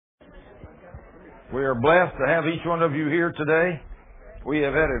We are blessed to have each one of you here today. We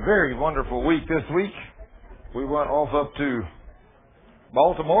have had a very wonderful week this week. We went off up to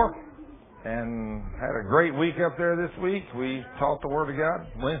Baltimore and had a great week up there this week. We taught the Word of God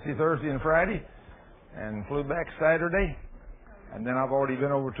Wednesday, Thursday, and Friday, and flew back Saturday. And then I've already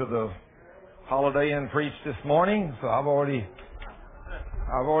been over to the Holiday Inn preached this morning, so I've already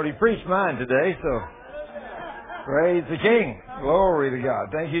preached mine today. So praise the King, glory to God.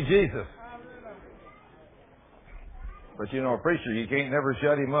 Thank you, Jesus. But you know, a preacher, you can't never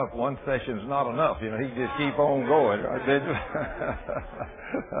shut him up. One session's not enough. You know, he just keep on going.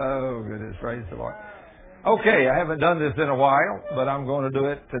 Oh, goodness, praise the Lord. Okay, I haven't done this in a while, but I'm going to do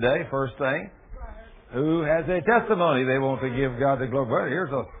it today, first thing. Who has a testimony they want to give God the glory? Well,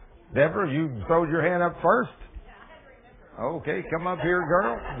 here's a Deborah, you throwed your hand up first. Okay, come up here,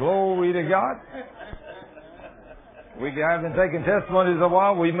 girl. Glory to God. We have been taking testimonies a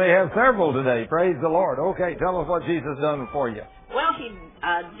while. We may have several today. Praise the Lord. Okay, tell us what Jesus done for you. Well, he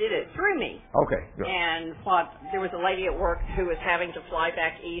did it through me. Okay, good. And there was a lady at work who was having to fly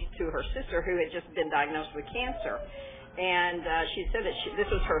back east to her sister who had just been diagnosed with cancer. And she said that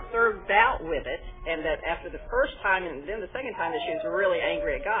this was her third bout with it, and that after the first time and then the second time that she was really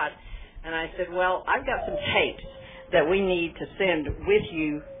angry at God. And I said, well, I've got some tapes that we need to send with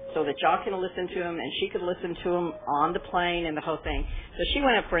you so that y'all can listen to them, and she could listen to them on the plane and the whole thing. So she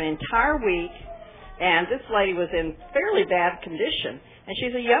went up for an entire week, and this lady was in fairly bad condition. And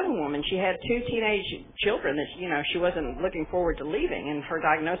she's a young woman. She had 2 teenage children that, you know, she wasn't looking forward to leaving, and her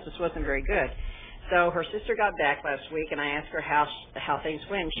diagnosis wasn't very good. So her sister got back last week, and I asked her how things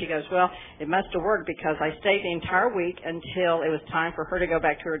went. She goes, well, it must have worked because I stayed the entire week until it was time for her to go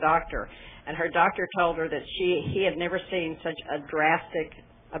back to her doctor. And her doctor told her that he had never seen such a drastic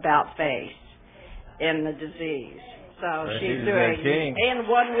about face in the disease. So she's doing in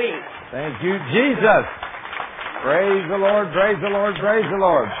 1 week. Thank you, Jesus. Praise the Lord, praise the Lord, praise the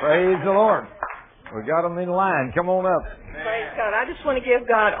Lord, praise the Lord. We got them in line. Come on up. Praise God. I just want to give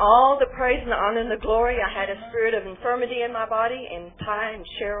God all the praise and the honor and the glory. I had a spirit of infirmity in my body, and Ty and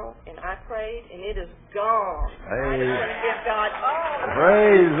Cheryl, and I prayed, and it is gone. Hey. I just want to give God all the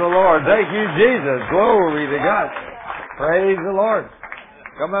praise the Lord. Thank you, Jesus. Glory to God. Praise the Lord.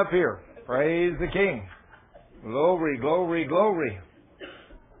 Come up here. Praise the King. Glory, glory, glory.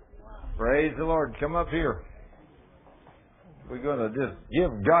 Praise the Lord. Come up here. We're going to just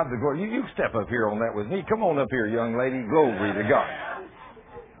give God the glory. You step up here on that with me. Come on up here, young lady. Glory to God.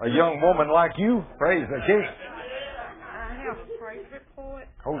 A young woman like you, praise the King. I have a praise report.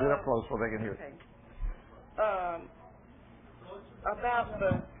 Hold it up close so they can hear. Okay. About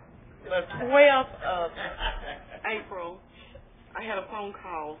the 12th of April, I had a phone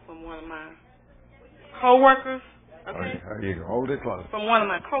call from one of my co-workers. Okay. There you go. Hold it close. From one of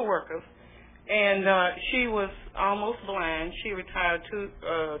my co-workers. And she was almost blind. She retired 2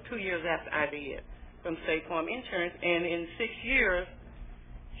 years after I did from State Farm Insurance. And in 6 years,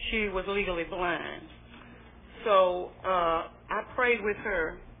 she was legally blind. So I prayed with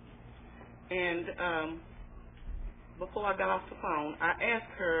her. And before I got off the phone, I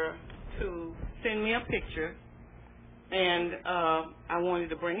asked her to send me a picture. And I wanted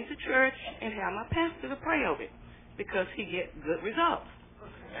to bring it to church and have my pastor to pray over it because he gets good results.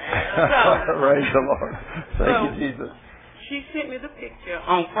 Praise the Lord. Thank you, Jesus. She sent me the picture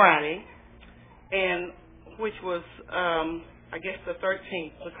on Friday, and which was, I guess, the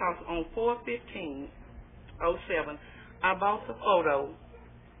 13th, because on 4/15/07, I bought the photo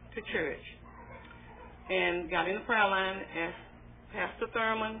to church and got in the prayer line, asked Pastor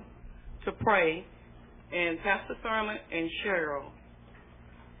Thurman to pray, and Pastor Thurman and Cheryl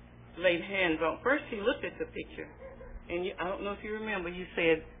laid hands on. First, he looked at the picture. And I don't know if you remember, you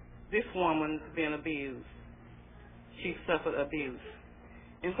said, this woman's been abused. She suffered abuse.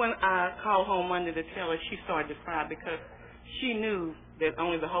 And when I called home Monday to tell her, she started to cry because she knew that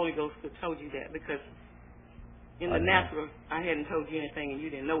only the Holy Ghost could have told you that, because in the natural, I hadn't told you anything and you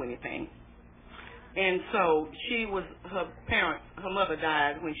didn't know anything. And so her mother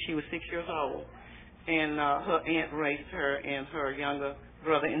died when she was 6 years old. And her aunt raised her and her younger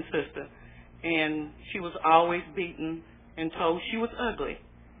brother and sister. And she was always beaten and told she was ugly.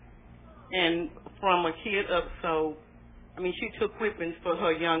 And from a kid up, she took whippings for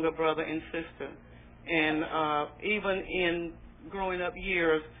her younger brother and sister. And even in growing up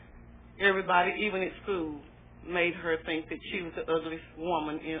years, everybody, even at school, made her think that she was the ugliest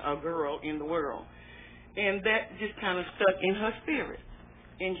woman, a girl in the world. And that just kind of stuck in her spirit.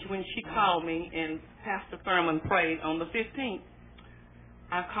 And when she called me and Pastor Thurman prayed on the 15th,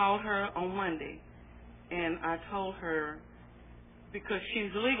 I called her on Monday, and I told her because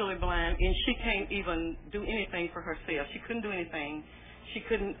she's legally blind and she can't even do anything for herself. She couldn't do anything. She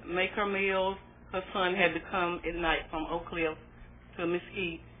couldn't make her meals. Her son had to come at night from Oak Cliff to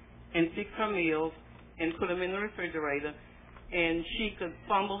Mesquite and fix her meals and put them in the refrigerator. And she could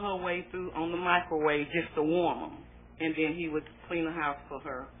fumble her way through on the microwave just to warm them. And then he would clean the house for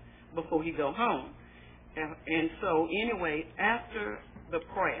her before he go home. And so anyway, after the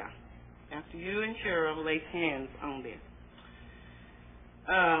prayer, after you and Cheryl laid hands on this,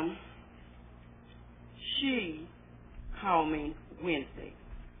 she called me Wednesday.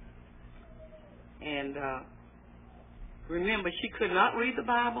 And remember, she could not read the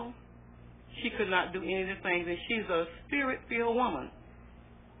Bible. She could not do any of the things. And she's a spirit-filled woman.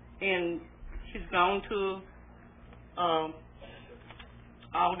 And she's gone to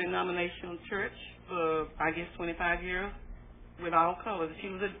all denominational church for, I guess, 25 years with all colors.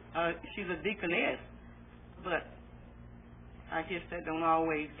 She's a deaconess. But I guess that don't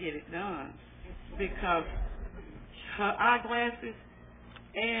always get it done because her eyeglasses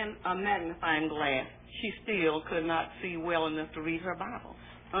and a magnifying glass, she still could not see well enough to read her Bible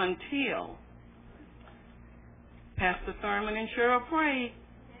until Pastor Thurman and Cheryl prayed,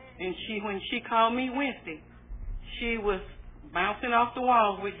 and when she called me Wednesday, she was bouncing off the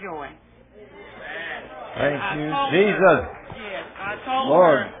walls with joy. Thank you, Jesus. Yes, I told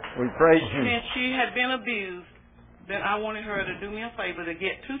Lord, her we praise you. since she had been abused, that I wanted her to do me a favor to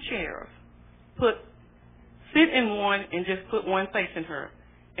get 2 chairs, sit in one and just put one facing her.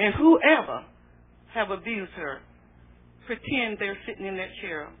 And whoever have abused her, pretend they're sitting in that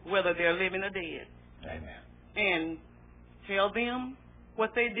chair, whether they're living or dead. Amen. And tell them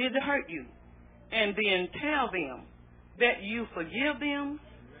what they did to hurt you. And then tell them that you forgive them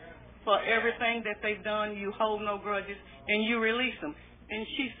for everything that they've done. You hold no grudges and you release them. And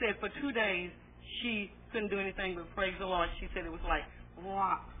she said for 2 days she couldn't do anything but praise the Lord. She said it was like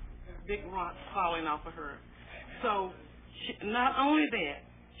rocks, big rocks falling off of her. So not only that,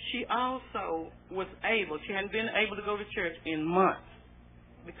 she also was able, she hadn't been able to go to church in months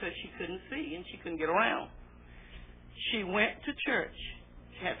because she couldn't see and she couldn't get around. She went to church.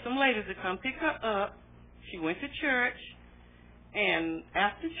 She had some ladies to come pick her up. She went to church, and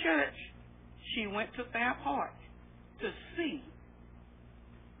after church, she went to Fair Park to see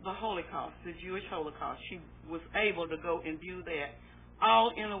the Holocaust, the Jewish Holocaust. She was able to go and view that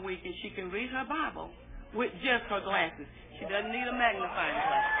all in a week, and she can read her Bible with just her glasses. She doesn't need a magnifying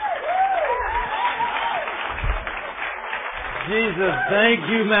glass. Jesus, thank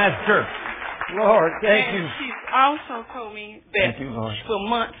you, Master. Lord, thank you. She's also told me that Thank you, Lord. for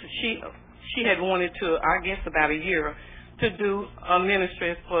months she had wanted to, I guess about a year, to do a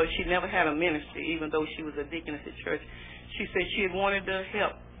ministry she never had a ministry, even though she was a deaconess at church. She said she had wanted to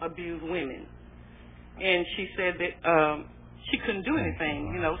help abused women. And she said that she couldn't do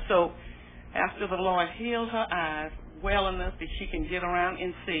anything, So after the Lord healed her eyes well enough that she can get around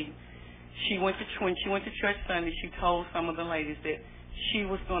and see, when she went to church Sunday, she told some of the ladies that she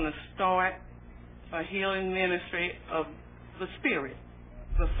was going to start a healing ministry of the spirit,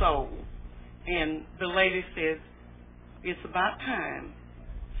 the soul. And the lady says, it's about time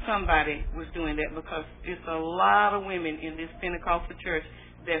somebody was doing that because it's a lot of women in this Pentecostal church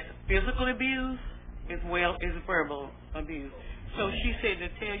that's physical abuse as well as verbal abuse. So she said to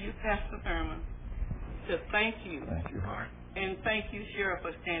tell you, Pastor Thurman, to thank you. Thank you, Lord. And thank you, Sheriff,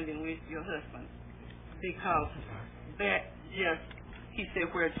 for standing with your husband. Because that he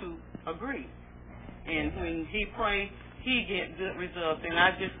said where to agree. And when he prayed, he get good results. And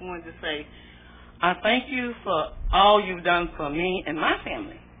I just wanted to say, I thank you for all you've done for me and my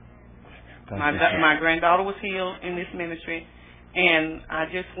family. My granddaughter was healed in this ministry, and I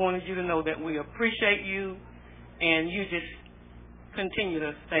just wanted you to know that we appreciate you, and you just continue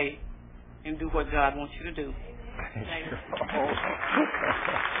to stay and do what God wants you to do. Thank you.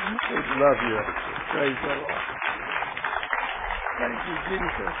 We love you. Praise the Lord. Thank you,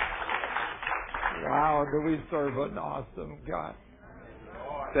 Jesus. Wow, do we serve an awesome God.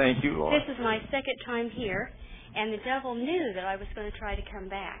 Thank you, Lord. This is my second time here, and the devil knew that I was going to try to come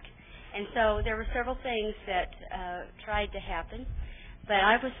back. And so there were several things that tried to happen, but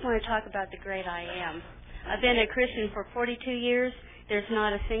I just want to talk about the great I Am. I've been a Christian for 42 years. There's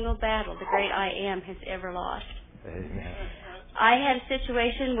not a single battle the great I Am has ever lost. Amen. I had a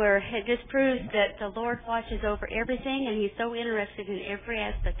situation where it just proves that the Lord watches over everything, and He's so interested in every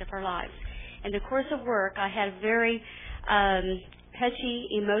aspect of our lives. In the course of work, I had a very touchy,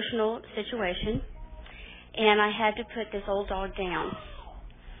 emotional situation, and I had to put this old dog down.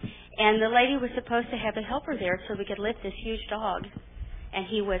 And the lady was supposed to have a helper there so we could lift this huge dog, and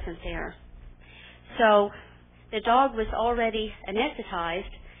he wasn't there. So The dog was already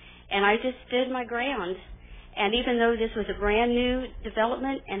anesthetized, and I just stood my ground. And even though this was a brand new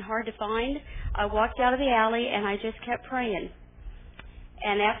development and hard to find, I walked out of the alley and I just kept praying.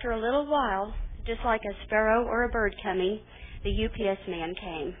 And after a little while, just like a sparrow or a bird coming, the UPS man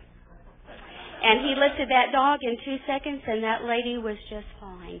came. And he lifted that dog in 2 seconds, and that lady was just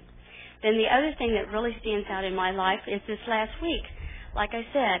fine. Then the other thing that really stands out in my life is this last week. Like I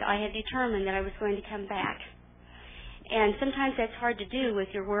said, I had determined that I was going to come back. And sometimes that's hard to do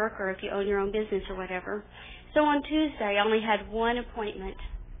with your work or if you own your own business or whatever. So on Tuesday, I only had one appointment.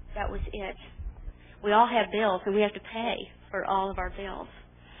 That was it. We all have bills, and we have to pay for all of our bills.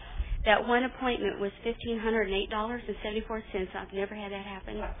 That one appointment was $1,508.74. I've never had that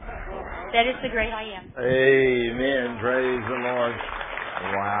happen. That is the great I am. Amen. Praise the Lord.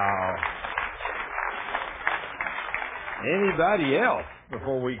 Wow. Anybody else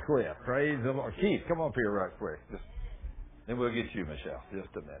before we quit? Praise the Lord. Keith, come up here right quick. Then we'll get you, Michelle.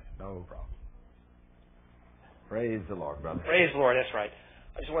 Just a minute. No problem. Praise the Lord, brother. Praise the Lord. That's right.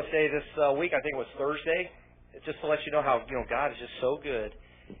 I just want to say this week, I think it was Thursday, just to let you know how God is just so good.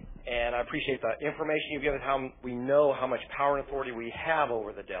 And I appreciate the information you've given, how we know how much power and authority we have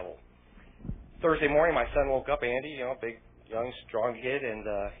over the devil. Thursday morning, my son woke up, Andy, big, young, strong kid, and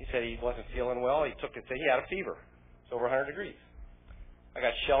he said he wasn't feeling well. He took it. He had a fever. It's over 100 degrees. I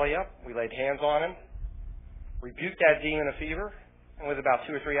got Shelly up. We laid hands on him, rebuked that demon of fever, and within about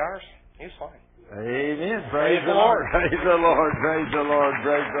 2 or 3 hours, he was fine. Amen. Praise the Lord. Praise the Lord. Praise the Lord.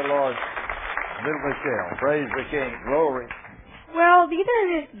 Praise the Lord. Little Michelle. Praise the King. Glory. Well, these are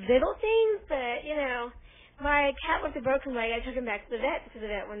just little things, but, my cat with a broken leg, I took him back to the vet because the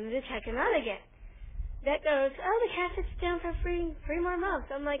vet wanted to check him out again. Vet goes, the cat sits down for three more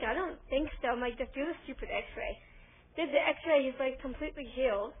months. I'm like, I don't think so. I'm like, just do the stupid x-ray. Did the x-ray, he's like completely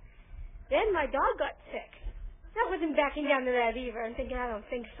healed. Then my dog got sick. That wasn't backing down to that either. I'm thinking, I don't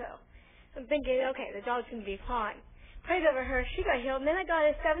think so. I'm thinking, okay, the dog's going to be fine. Prayed over her. She got healed. And then I got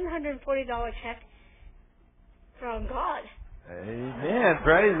a $740 check from God. Amen.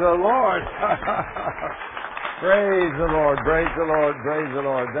 Praise the Lord. Praise the Lord. Praise the Lord. Praise the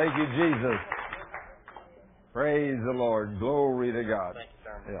Lord. Thank you, Jesus. Praise the Lord. Glory to God. Thank you,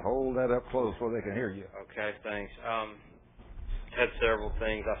 sir. Yeah, hold that up close so they can hear you. Okay, thanks. Had several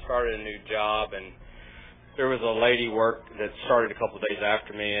things. I started a new job, and there was a lady that started a couple of days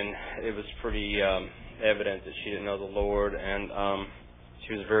after me, and it was pretty evident that she didn't know the Lord, and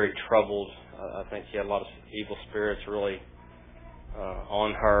she was very troubled. I think she had a lot of evil spirits really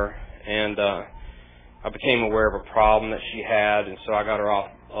on her, and I became aware of a problem that she had, and so I got her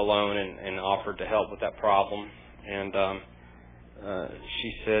off alone and offered to help with that problem, and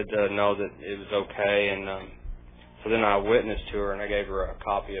she said no, that it was okay, and so then I witnessed to her, and I gave her a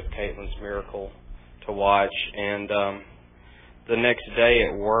copy of Caitlin's Miracle to watch, and the next day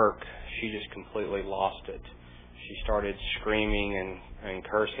at work, she just completely lost it. She started screaming and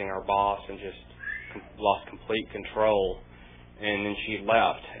cursing our boss and just lost complete control, and then she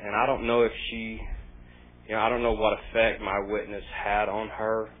left. And I don't know if I don't know what effect my witness had on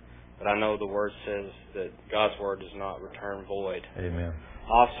her, but I know the Word says that God's Word does not return void. Amen.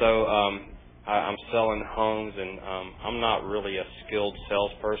 Also, I'm selling homes, and I'm not really a skilled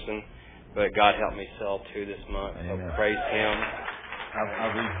salesperson, but God helped me sell 2 this month, so Amen. praise Him. I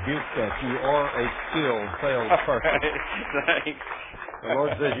rebuke that. You are a skilled salesperson. Thanks. The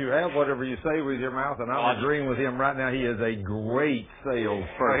Lord says you have whatever you say with your mouth, and I'm agreeing with Him right now. He is a great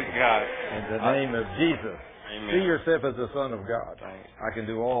salesperson. Praise God. In the name of Jesus. Amen. See yourself as a son of God. Thanks. I can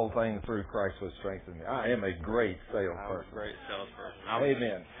do all things through Christ which strengthens me. I am a great I'm a salesperson. great salesperson.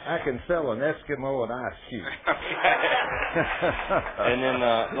 Amen. I can sell an Eskimo an ice cube. And then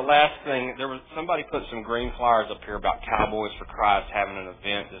the last thing, somebody put some green flyers up here about Cowboys for Christ having an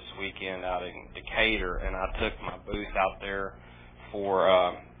event this weekend out in Decatur, and I took my booth out there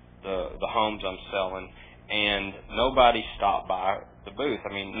for the homes I'm selling, and nobody stopped by the booth.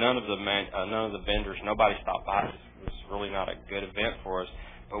 I mean, none of the vendors, nobody stopped by. It was really not a good event for us,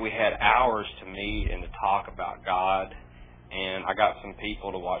 but we had hours to meet and to talk about God. And I got some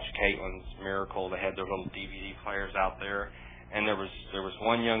people to watch Caitlin's Miracle. They had their little DVD players out there, and there was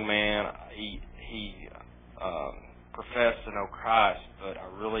one young man. He professed to know Christ, but I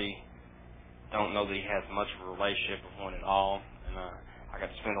really don't know that he has much of a relationship with one at all. And I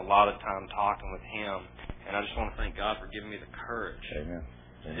got to spend a lot of time talking with him, and I just want to thank God for giving me the courage. Amen.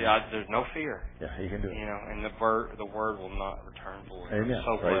 Amen. Yeah, there's no fear. Yeah, He can do it. And the word will not return void. Amen. I'm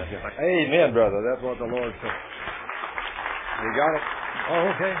so blessed. Amen, brother. That's what the Lord said. You got it?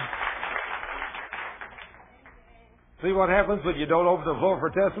 Oh, okay. See what happens when you don't open the floor for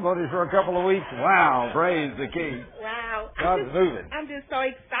testimonies for a couple of weeks? Wow, praise the King. Wow. God's moving. I'm just so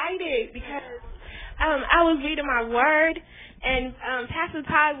excited because I was reading my word, and Pastor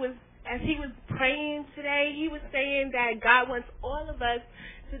Todd was, as he was praying today, he was saying that God wants all of us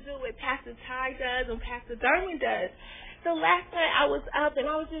to do what Pastor Todd does and Pastor Derwin does. So last night I was up and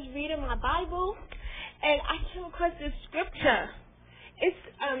I was just reading my Bible, and I came across this scripture.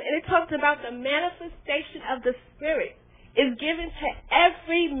 And it talks about the manifestation of the Spirit is given to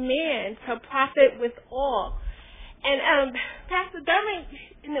every man to profit with all. And Pastor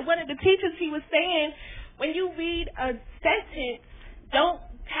Derwin, one of the teachers, he was saying, when you read a sentence, don't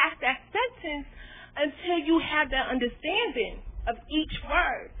pass that sentence until you have the understanding of each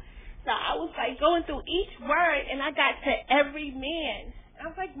word. So I was like going through each word, and I got to every man. I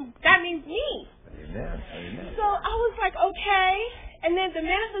was like, that means me. Amen. Amen. So I was like, okay. And then the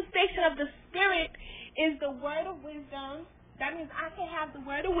manifestation of the Spirit is the word of wisdom. That means I can have the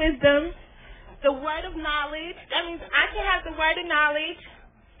word of wisdom, the word of knowledge. That means I can have the word of knowledge.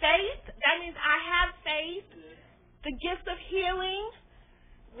 Faith. That means I have faith. The gift of healing,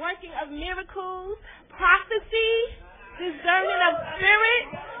 working of miracles, prophecy, discerning of spirit,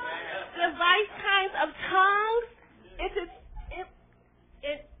 diverse kinds of tongues.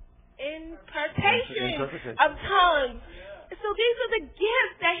 It's interpretation of tongues. So these are the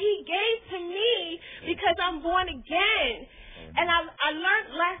gifts that he gave to me because I'm born again. And I learned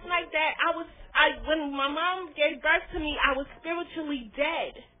last night that when my mom gave birth to me, I was spiritually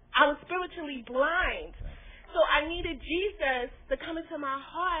dead. I was spiritually blind. So I needed Jesus to come into my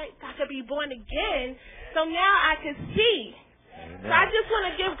heart so I could be born again. So now I can see. Amen. So I just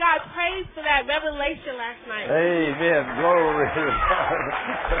want to give God praise for that revelation last night. Amen. Glory to God.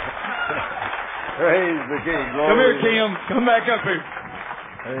 Praise the King. Glory. Come here, Kim. Come back up here.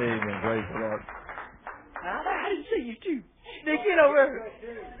 Amen. Praise the Lord. I didn't see you too. Nick, get over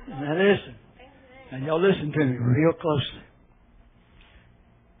here. Now listen. And y'all listen to me real closely.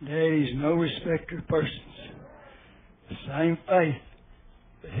 Daddy's no respecter of persons. The same faith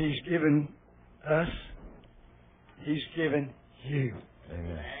that He's given us, He's given you.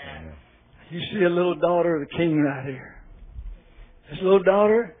 Amen. Amen. You see a little daughter of the King right here. This little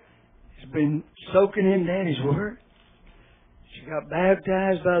daughter has been soaking in Daddy's Word. She got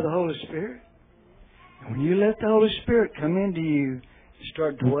baptized by the Holy Spirit. And when you let the Holy Spirit come into you and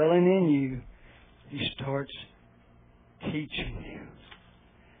start dwelling in you, He starts teaching you.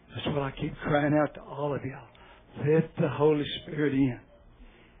 That's what I keep crying out to all of y'all. Let the Holy Spirit in.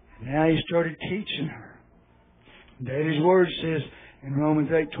 And now He started teaching her. Daddy's Word says in Romans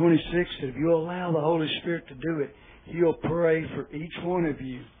 8:26 that if you allow the Holy Spirit to do it, He'll pray for each one of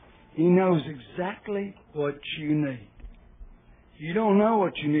you. He knows exactly what you need. You don't know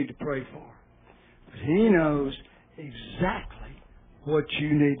what you need to pray for, but He knows exactly what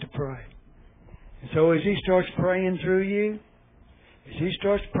you need to pray. And so as He starts praying through you,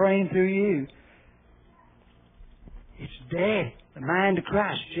 it's Daddy, the mind of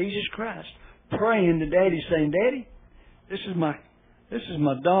Christ, Jesus Christ, praying to Daddy, saying, Daddy, this is my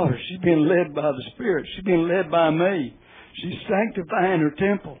daughter. She's being led by the Spirit. She's being led by me. She's sanctifying her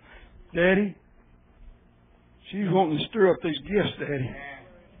temple. Daddy, she's wanting to stir up these gifts, Daddy.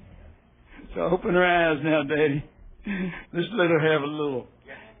 So open her eyes now, Daddy. Let's let her have a little.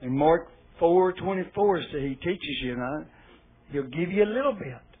 And Mark 4:24 says He teaches you, and He'll give you a little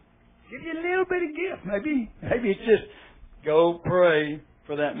bit. Give you a little bit of gift. Maybe it's just go pray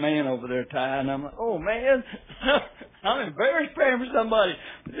for that man over there, Ty. And I'm like, oh man, I'm embarrassed praying for somebody.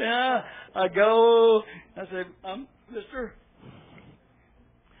 Yeah, I go. I say, Mister,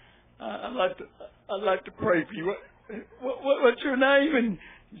 I'd like to pray for you. What's your name? And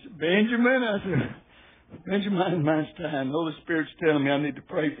he said, Benjamin. I said, Benjamin, mine's Ty. The Holy Spirit's telling me I need to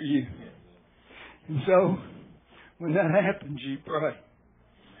pray for you. And so when that happens, you pray.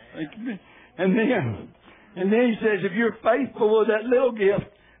 And then He says, if you're faithful with that little gift,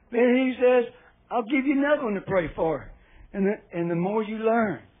 then He says, I'll give you another one to pray for. And the more you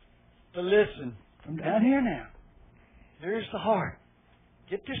learn to listen from down here now, there's the heart.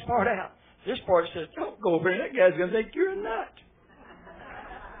 Get this part out. This part says, don't go over there. That guy's going to think you're a nut.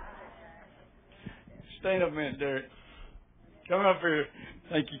 Stand up a minute, Derek. Come up here.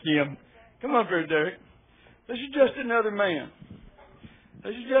 Thank you, Kim. Come up here, Derek. This is just another man.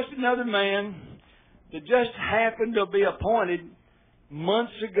 This is just another man that just happened to be appointed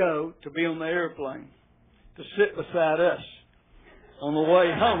months ago to be on the airplane, to sit beside us on the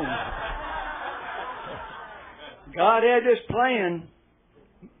way home. God had this plan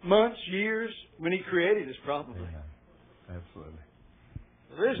months, years, when He created us, probably. Yeah, absolutely.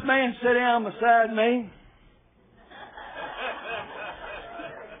 This man sat down beside me,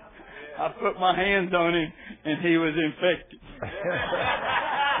 I put my hands on him, and he was infected.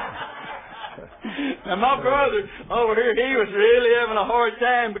 Now, my brother over here, he was really having a hard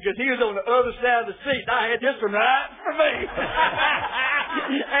time because he was on the other side of the seat. I had this one right for me.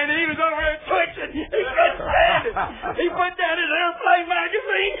 And he was over there twitching. He couldn't stand it. He put down his airplane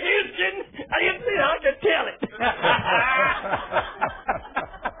magazine. He was getting, I didn't see how I could tell it.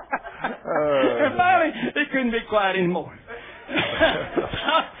 And finally, he couldn't be quiet anymore.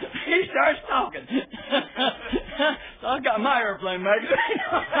 He starts talking. So I got my airplane magazine.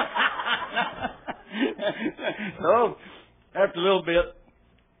 So, after a little bit,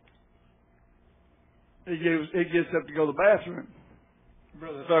 he gets up to go to the bathroom.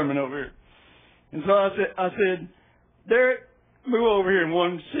 Brother Thurman over here. And so I said, Derek, move over here and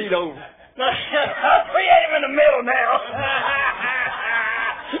one seat over. We had him in the middle now.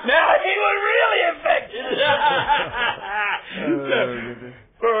 Now he was really infected.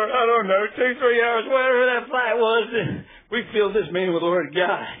 For, I don't know, 2-3 hours, whatever that flight was, we filled this man with the Word of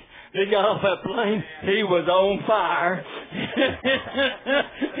God. He got off that plane. He was on fire.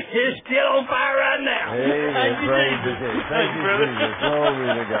 He's still on fire right now. Amen. Praise the King. Thank you, Jesus.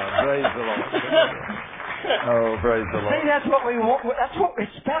 Glory to God. Praise the Lord. Oh, praise the Lord. See, that's what we want. That's what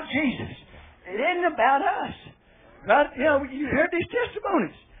it's about. Jesus. It isn't about us. Right? You know, you heard these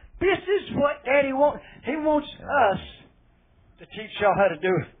testimonies. This is what Daddy wants. He wants us to teach y'all how to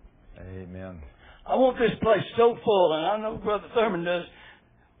do it. Amen. I want this place so full, and I know Brother Thurman does.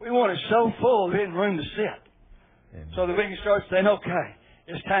 We want it so full, we ain't room to sit. Amen. So that we can start saying, okay,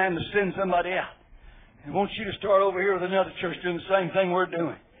 it's time to send somebody out. And I want you to start over here with another church doing the same thing we're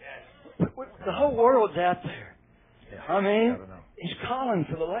doing. The whole world's out there. Yeah. I mean, He's calling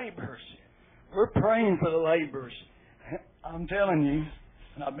for the laborers. We're praying for the laborers. I'm telling you,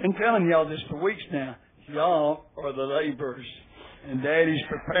 and I've been telling y'all this for weeks now, y'all are the laborers. And Daddy's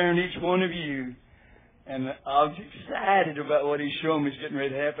preparing each one of you. And I'm excited about what He's showing me is getting ready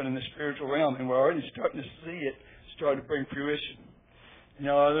to happen in the spiritual realm. And we're already starting to see it start to bring fruition. You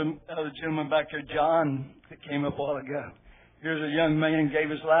know, other gentleman back there, John, that came up a while ago. Here's a young man, gave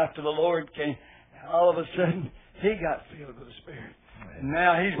his life to the Lord, and all of a sudden, he got filled with the Spirit. And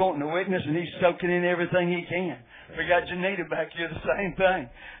now he's wanting to witness, and he's soaking in everything he can. We got Janita back here, the same thing.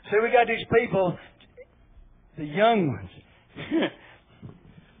 So we got these people, the young ones.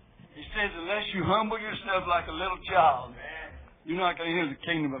 He says, unless you humble yourself like a little child, you're not going to enter the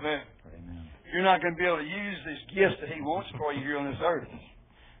kingdom of heaven. Amen. You're not going to be able to use this gift that He wants for you here on this earth.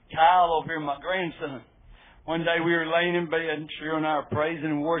 Kyle over here, my grandson. One day we were laying in bed, and Cheryl and I are praising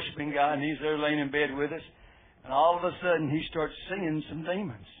and worshiping God, and he's there laying in bed with us. And all of a sudden, he starts seeing some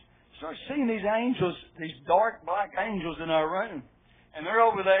demons. Starts seeing these angels, these dark black angels in our room. And they're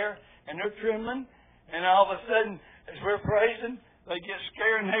over there, and they're trembling. And all of a sudden, as we're praising, they get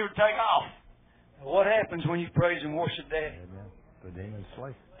scared and they would take off. What happens when you praise and worship Daddy? Amen. The demons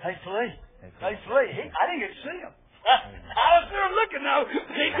flee. They flee. They flee. I didn't get to see them. I was there looking though.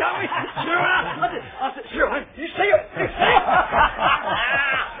 He told me, sure. I said, sure, you see him? You see him?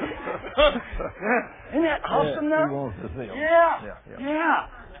 Isn't that awesome though? He wants to see them. Yeah.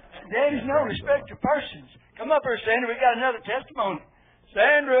 Daddy's no respect to persons. Come up here, Sandra. We got another testimony.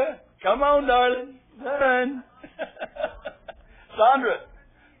 Sandra, come on, darling. Run. Sandra,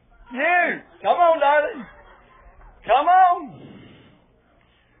 you, come on, darling. Come on.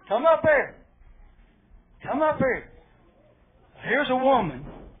 Come up here. Come up here. Here's a woman.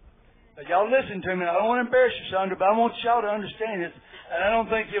 Now, y'all listen to me. I don't want to embarrass you, Sandra, but I want y'all to understand this, and I don't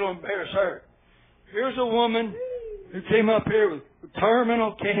think it'll embarrass her. Here's a woman who came up here with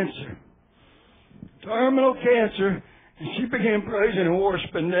terminal cancer. Terminal cancer, and she began praising and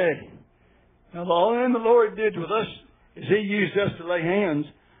worshiping Daddy. Now, the only thing the Lord did with us is He used us to lay hands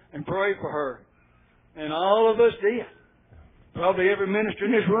and pray for her. And all of us did. Probably every minister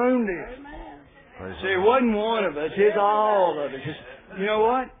in this room did. Praise See, it wasn't one of us. It's all of us. You know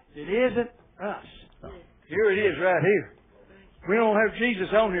what? It isn't us. Here it is right here. We don't have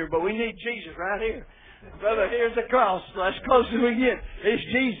Jesus on here, but we need Jesus right here. Brother, here's the cross. As close as we get. It's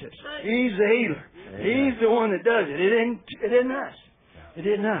Jesus. He's the healer. He's the one that does it. It isn't us. It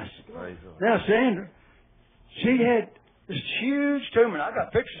isn't us. Now, Sandra, she had this huge tumor. I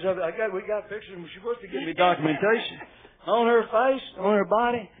got pictures of it. We got pictures, and she's supposed to give me documentation on her face, on her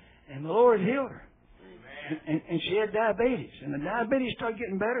body, and the Lord healed her. And she had diabetes, and the diabetes started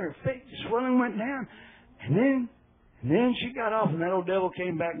getting better. Her feet, the swelling went down, and then she got off, and that old devil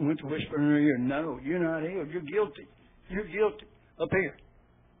came back and went to whisper in her ear, "No, you're not healed. You're guilty. You're guilty. Up here.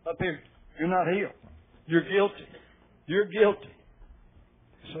 You're not healed. You're guilty. You're guilty."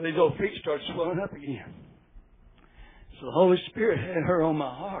 So these old feet started swelling up again. So the Holy Spirit had her on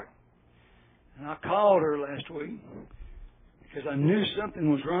my heart. And I called her last week because I knew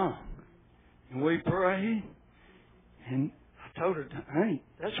something was wrong. And we prayed, and I told her, honey,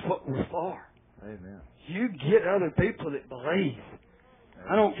 that's what we're for. Amen. You get other people that believe.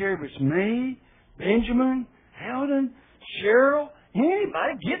 I don't care if it's me, Benjamin, Howden, Cheryl,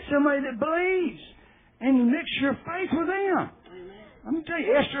 anybody. Get somebody that believes and mix your faith with them. Let me tell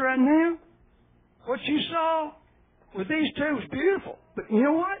you, Esther, right now, what you saw with these two was beautiful. But you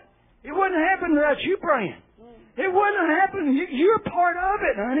know what? It wouldn't happen without you praying. It wouldn't have happened. You're part of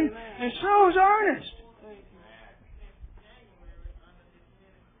it, honey. And so is Ernest.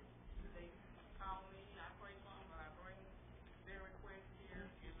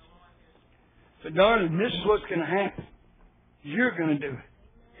 But darling, this is what's going to happen. You're going to do it.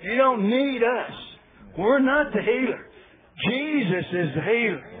 You don't need us. We're not the healer. Jesus is the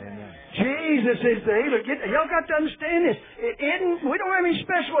healer. Amen. Jesus is the healer. Y'all got to understand this. We don't have any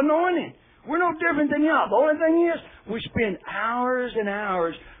special anointing. We're no different than y'all. The only thing is, we spend hours and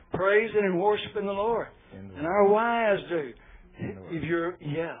hours praising and worshiping the Lord. And our wives do. If you're,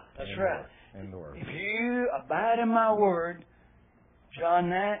 that's right. If you abide in my word,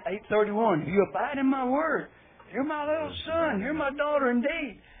 John 8:31, if you abide in my word, you're my little son, you're my daughter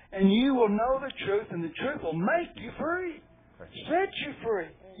indeed. And you will know the truth, and the truth will make you free. Set you free.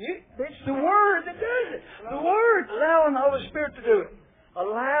 It's the Word that does it. The Word, allowing the Holy Spirit to do it.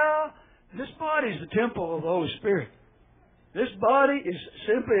 This body is the temple of the Holy Spirit. This body is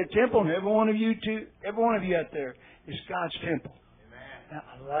simply a temple, and every one of you out there is God's temple. Now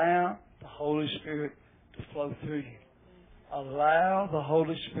allow the Holy Spirit to flow through you. Allow the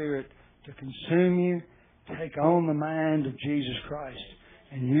Holy Spirit to consume you, take on the mind of Jesus Christ,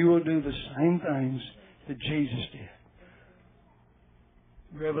 and you will do the same things that Jesus did.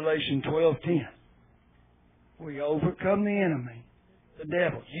 Revelation 12:10. We overcome the enemy, the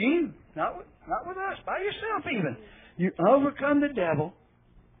devil. You, not with us, by yourself even. You overcome the devil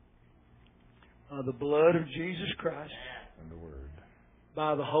by the blood of Jesus Christ And the Word.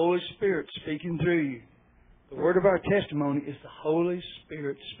 By the Holy Spirit speaking through you. The word of our testimony is the Holy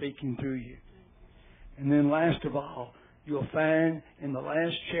Spirit speaking through you. And then last of all, you'll find in the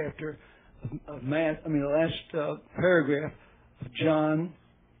last chapter the last paragraph of John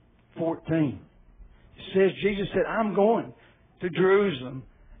 14. It says, Jesus said, I'm going to Jerusalem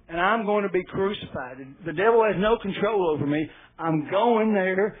and I'm going to be crucified. The devil has no control over me. I'm going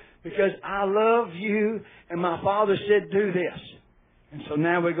there because I love you and my Father said do this. And so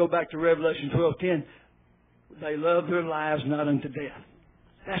now we go back to Revelation 12:10. They love their lives not unto death.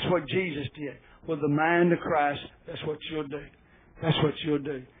 That's what Jesus did. With the mind of Christ, that's what you'll do. That's what you'll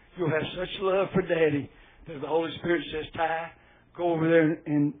do. You'll have such love for Daddy that the Holy Spirit says, Ty, go over there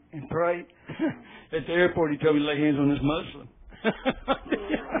and pray. At the airport, he told me to lay hands on this Muslim.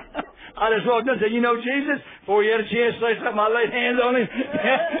 I just walked up and said, you know Jesus? Before he had a chance to say something, I laid hands on him.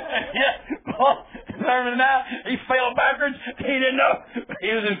 Paul, Thurman and he fell backwards. He didn't know.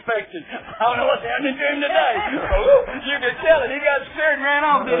 He was infected. I don't know what's happening to him today. You could tell it. He got scared and ran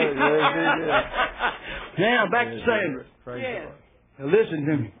off, didn't he? Now, back to Sandra. Now, listen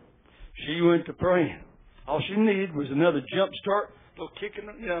to me. She went to praying. All she needed was another jump start, a little kick in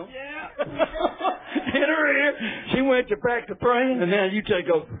her, in her ear. She went back to praying, and now you take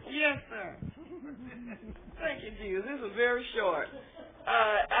over. Yes, sir. Thank you, Jesus. This was very short.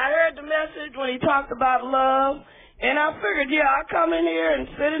 I heard the message when he talked about love, and I figured, I'll come in here and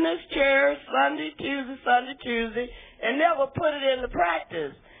sit in this chair Sunday, Tuesday, and never put it into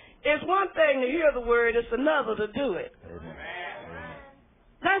practice. It's one thing to hear the word, it's another to do it. Amen.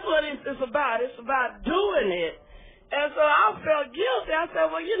 That's what it's about. It's about doing it. And so I felt guilty. I said,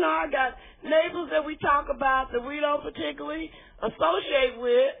 well, I got neighbors that we talk about that we don't particularly associate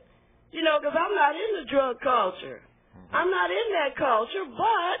with, because I'm not in the drug culture. I'm not in that culture,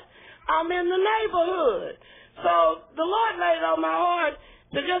 but I'm in the neighborhood. So the Lord laid on my heart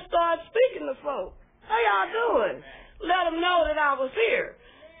to just start speaking to folk. How y'all doing? Let them know that I was here.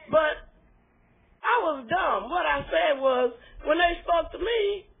 But I was dumb. What I said was, when they spoke to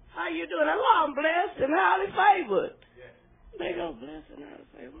me, how you doing? I said, I'm blessed and highly favored. They go, blessed and highly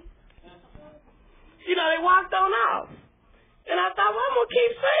favored. They walked on off. And I thought, well, I'm going to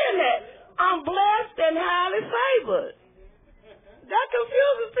keep saying that. I'm blessed and highly favored. That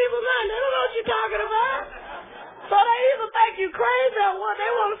confuses people's mind. They don't know what you're talking about. So they either think you crazy or what.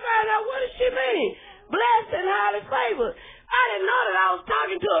 They want to find out, what does she mean? Blessed and highly favored. I didn't know that I was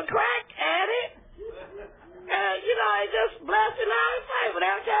talking to a crack addict. It's just blessed and highly favored.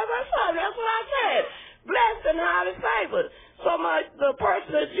 Every time I saw it, that's what I said. Blessed and highly favored. So the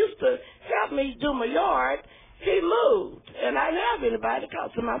person that used to help me do my yard, he moved. And I didn't have have anybody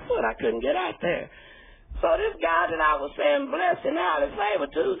because of my foot. I couldn't get out there. So this guy that I was saying blessed and highly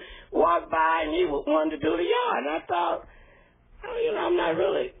favored to walked by, and he wanted to do the yard. And I thought, I'm not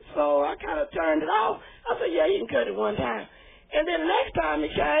really. So I kind of turned it off. I said, yeah, you can cut it one time. And then the next time he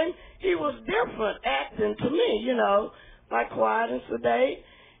came, he was different acting to me, like quiet and sedate.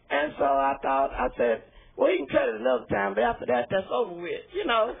 And so I said, well, he can cut it another time, but after that, that's over with,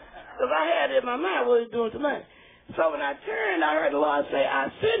 because I had in my mind what he was doing to me. So when I turned, I heard the Lord say,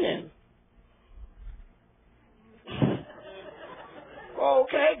 I sent him.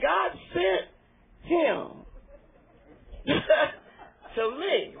 Okay, God sent him to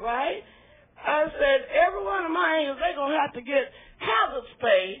me, right? I said, every one of my angels, they're going to have to get hazard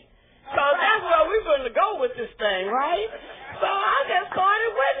pay, because that's where we're going to go with this thing, right? So I just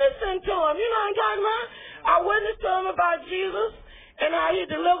started witnessing to him. You know what I'm talking about? I witnessed to him about Jesus and how he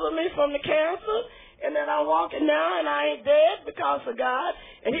delivered me from the cancer, and that I'm walking now and I ain't dead because of God,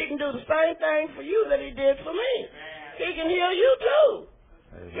 and he can do the same thing for you that he did for me. He can heal you too.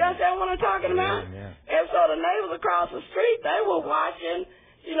 Amen. You understand what I'm talking about? Amen. And so the neighbors across the street, they were watching,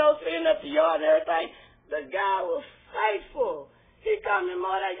 seeing up the yard and everything. The guy was faithful. He come in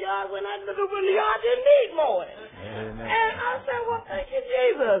more that yard when the yard didn't need more. Amen. And I said, well, thank you,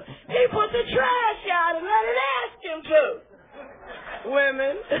 Jesus. He put the trash out and let it ask him to.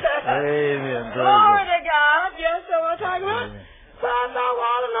 Women. Amen. Glory to God. You understand what I'm talking about? Amen. So I thought, well,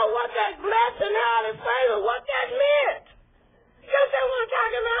 I don't know what that blessing out of favor, what that meant. You understand what I'm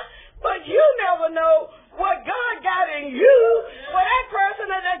talking about? But you never know what God got in you for that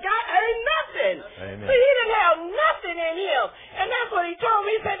person that got ain't nothing. Amen. See, he didn't have nothing in him. And that's what he told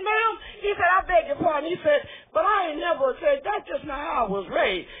me. He said, ma'am, I beg your pardon. He said, but I ain't never said, that's just not how I was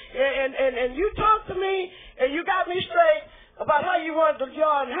raised. And you talked to me and you got me straight about how you wanted the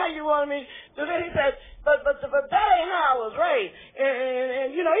yard and how you wanted me to do that. He said, but that ain't how I was raised.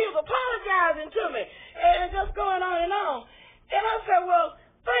 And he was apologizing to me and just going on and on. And I said, well,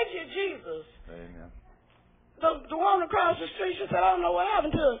 thank you, Jesus. Amen. The woman across the street, she said, I don't know what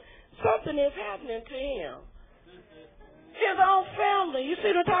happened to him. Something is happening to him. His own family. You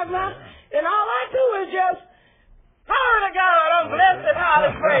see what I'm talking about? And all I do is just, glory to God, I'm blessed and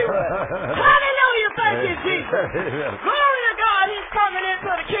highly favored. Hallelujah, thank you, Jesus. Glory to God, he's coming into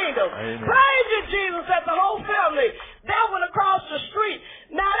the kingdom. Amen. Praise you, Jesus, that the whole family, that went across the street.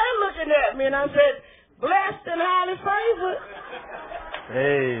 Now they're looking at me, and I said, blessed and highly favored.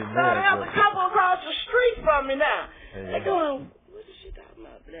 Amen. So there's a couple across the street from me now. Amen. They're going, what is she talking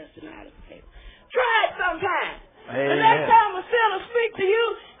about? Blessed and highly favored. Try it sometime. Amen. The next time a sinner speak to you,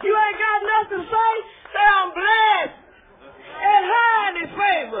 you ain't got nothing to say. Say, I'm blessed and highly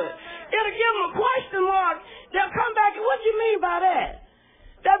favored. It'll give them a question mark. They'll come back and what do you mean by that?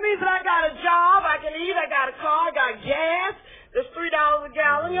 That means that I got a job, I can eat, I got a car, I got gas. There's $3 a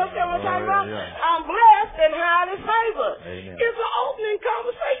gallon. You understand what I'm talking about? Yeah. I'm blessed and highly favored. Amen. It's an opening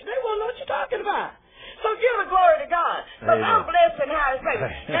conversation. They won't know what you're talking about. So give the glory to God. Because I'm blessed and highly favored.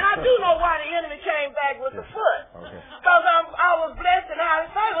 And I do know why the enemy came back with the foot. Because I was blessed and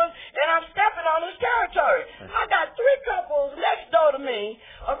highly favored, and I'm stepping on his territory. I got 3 couples next door to me,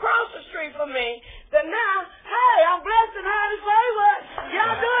 across the street from me, that now, hey, I'm blessed and highly favored.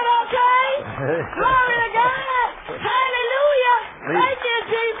 Y'all doing okay? Glory to God. Hallelujah. Thank you,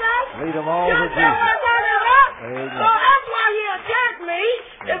 Jesus. Lead them all to Jesus. So that's why he attacked me,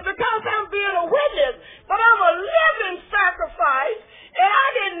 is because I'm being a witness. But I'm a living sacrifice, and I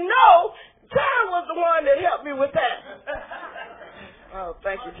didn't know God was the one that helped me with that. Oh,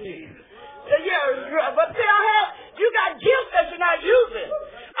 thank you, Jesus. Yeah, but see, you got gifts that you're not using.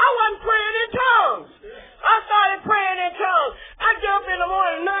 I wasn't praying in tongues. I started praying in tongues. I get up in the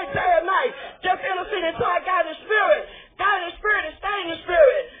morning, day and night, just interceding until I got in the spirit. Got in the spirit and stayed in the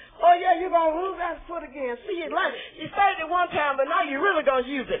spirit. Oh, yeah, you're going to lose that foot again. See, you saved it one time, but now you're really going to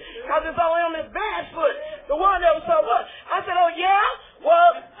use it. Because it's only on this bad foot, the one that was so what? I said, oh, yeah?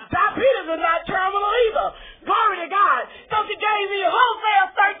 Well, diabetes is not terminal either. Glory to God. So he gave me Hosea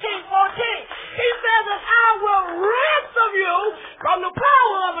 13:14. He says that I will ransom you from the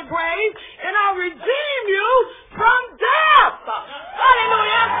power of the grave, and I'll redeem you from death.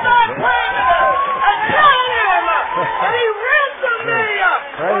 Hallelujah. I started praying and telling him that he ransomed me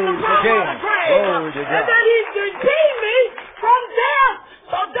from the power of the grave. And that he redeemed me from death.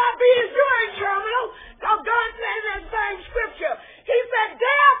 So diabetes, you ain't terminal. Now God says in that same scripture, he said,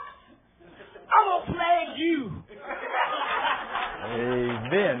 death, I'm going to plague you.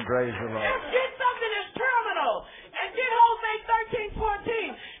 Amen. Praise the Lord. Let's get something that's terminal. And get Hosea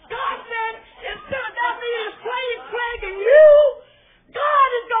 13:14. God said, instead of diabetes plaguing you, God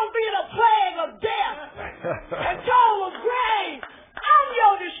is going to be in a plague of death and total grave.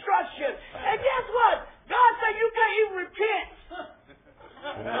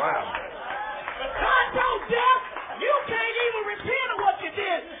 Wow. God told death, you can't even repent of what you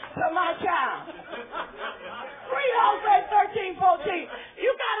did to my child. Read Hosea 13:14. You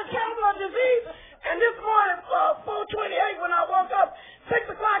got a terminal disease, and this morning, 4:28, when I woke up,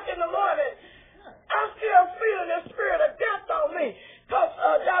 6 o'clock in the morning, I'm still feeling the spirit of death on me, because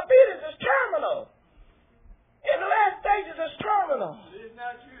diabetes is terminal. In the last stages, it's terminal.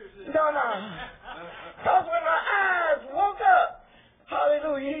 No. Because when my eyes woke up,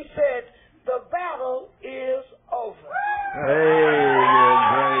 hallelujah, he said, the battle is over. Amen.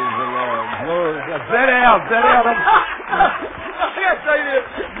 Praise the Lord. Glory. Set out. Yes, say this.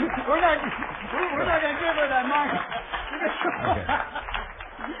 We're not going to give her that microphone.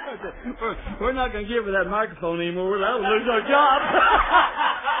 We're not going to give her that microphone anymore. That'll lose our job.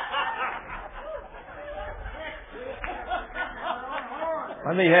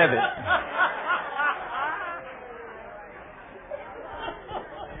 Let me have it.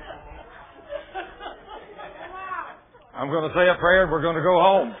 I'm going to say a prayer and we're going to go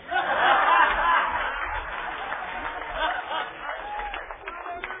home.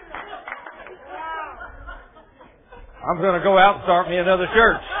 I'm going to go out and start me another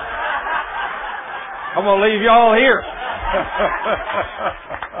church. I'm going to leave y'all here.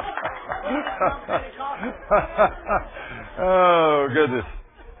 Oh, goodness.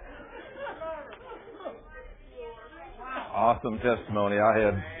 Awesome testimony I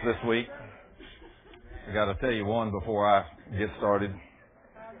had this week. I got to tell you one before I get started.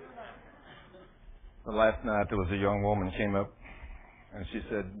 The last night there was a young woman came up and she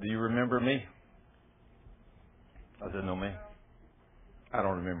said, "Do you remember me?" I said, "No, ma'am. I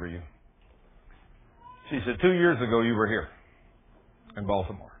don't remember you." She said, 2 years ago you were here in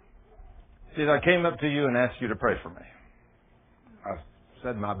Baltimore. She said, "I came up to you and asked you to pray for me. I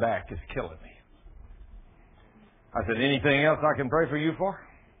said my back is killing me." I said, "Anything else I can pray for you for?"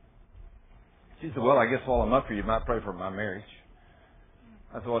 She said, "Well, I guess while I'm up here, you might pray for my marriage."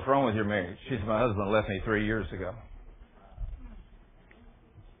 I said, "What's wrong with your marriage?" She said, "My husband left me 3 years ago.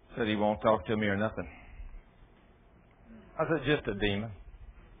 Said he won't talk to me or nothing." I said, "Just a demon."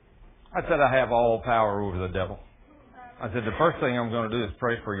 I said, "I have all power over the devil." I said, "The first thing I'm going to do is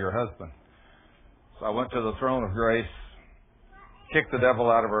pray for your husband." So I went to the throne of grace, kicked the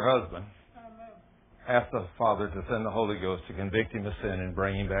devil out of her husband, asked the Father to send the Holy Ghost to convict him of sin and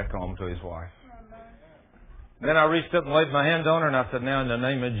bring him back home to his wife. Then I reached up and laid my hand on her and I said, "Now in the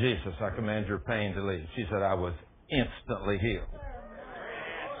name of Jesus, I command your pain to leave." She said, "I was instantly healed."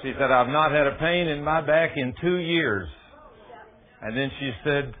 She said, "I've not had a pain in my back in 2 years. And then she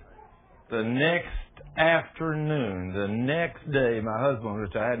said, the next afternoon, the next day, my husband,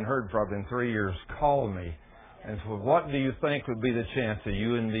 which I hadn't heard probably in 3 years, called me and said, "What do you think would be the chance of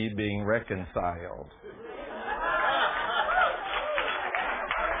you and me being reconciled?"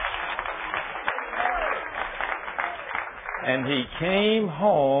 And he came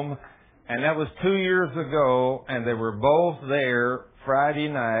home, and that was 2 years ago, and they were both there Friday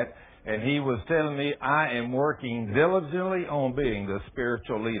night, and he was telling me, "I am working diligently on being the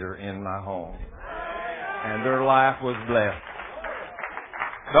spiritual leader in my home." And their life was blessed.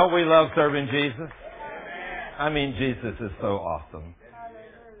 Don't we love serving Jesus? I mean, Jesus is so awesome.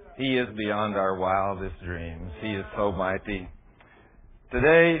 He is beyond our wildest dreams. He is so mighty.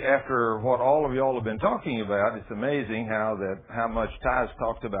 Today, after what all of y'all have been talking about, it's amazing how much Ty's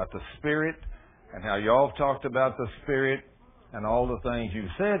talked about the Spirit and how y'all have talked about the Spirit and all the things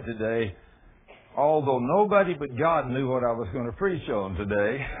you've said today, although nobody but God knew what I was going to preach on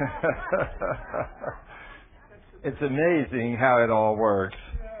today. It's amazing how it all works.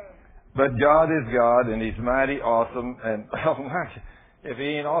 But God is God, and He's mighty awesome. And if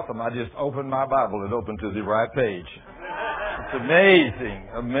He ain't awesome, I just opened my Bible and opened to the right page. It's amazing,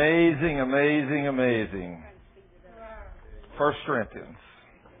 amazing, amazing, amazing. 1 Corinthians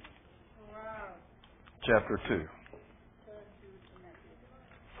chapter 2.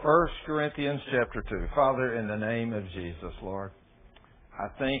 1 Corinthians chapter 2. Father, in the name of Jesus, Lord, I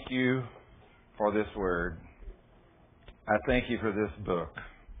thank you for this word. I thank you for this book.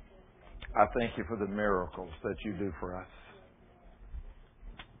 I thank you for the miracles that you do for us.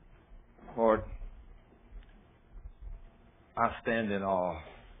 Lord, I stand in awe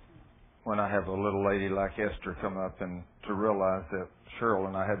when I have a little lady like Esther come up and to realize that Cheryl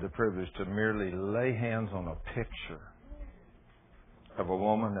and I had the privilege to merely lay hands on a picture of a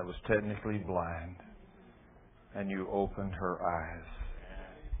woman that was technically blind, and you opened her eyes.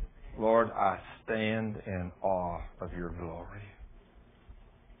 Lord, I stand in awe of your glory.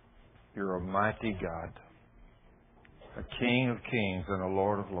 You're a mighty God, a King of kings and a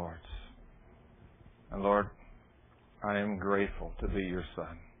Lord of lords. And Lord, I am grateful to be your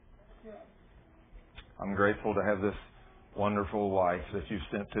son. I'm grateful to have this wonderful wife that you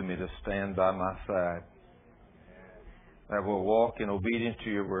sent to me to stand by my side, that will walk in obedience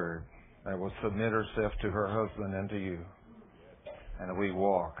to your word, that will submit herself to her husband and to you, and we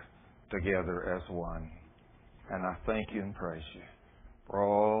walk together as one. And I thank you and praise you for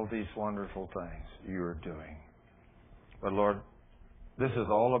all these wonderful things you are doing. But Lord, this is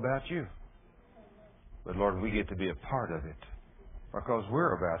all about you. But Lord, we get to be a part of it because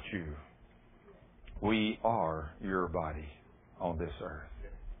we're about you. We are your body on this earth.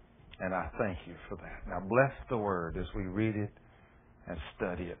 And I thank you for that. Now bless the word as we read it and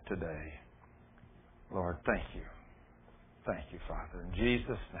study it today. Lord, thank you. Thank you, Father. In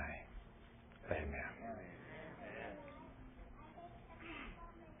Jesus' name, amen.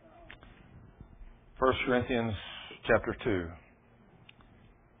 1 Corinthians chapter 2.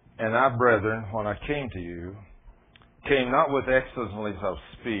 And I, brethren, when I came to you, came not with excellencies of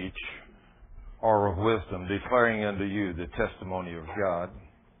speech or of wisdom, declaring unto you the testimony of God.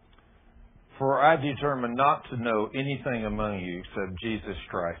 For I determined not to know anything among you except Jesus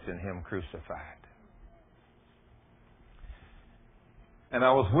Christ and Him crucified. And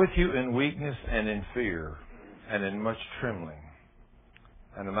I was with you in weakness and in fear and in much trembling.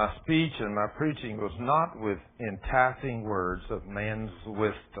 And my speech and my preaching was not with enticing words of man's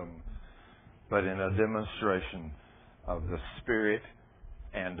wisdom, but in a demonstration of the Spirit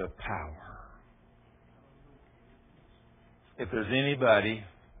and of power. If there's anybody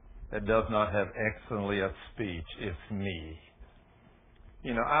that does not have excellently of speech, it's me.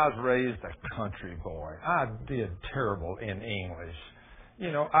 You know, I was raised a country boy. I did terrible in English.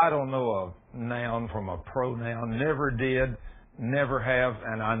 You know, I don't know a noun from a pronoun. Never did. Never have,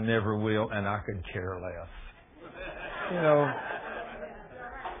 and I never will, and I could care less. You know,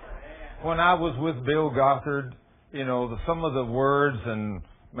 when I was with Bill Gothard, you know, some of the words and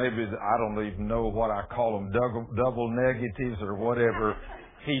maybe I don't even know what I call them, double negatives or whatever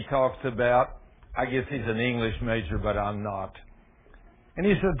he talks about. I guess he's an English major, but I'm not. And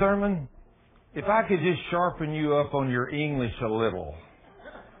he said, Thurman, if I could just sharpen you up on your English a little.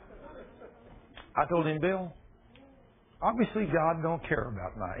 I told him, Bill, obviously, God don't care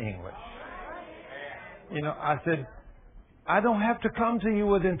about my English. You know, I said, I don't have to come to you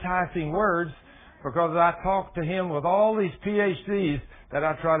with enticing words because I talk to him with all these PhDs that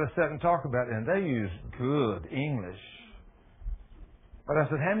I try to sit and talk about, and they use good English. But I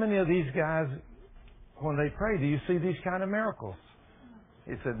said, how many of these guys, when they pray, do you see these kind of miracles?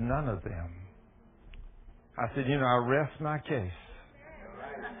 He said, none of them. I said, you know, I rest my case.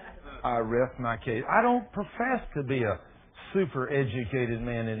 I rest my case. I don't profess to be a super educated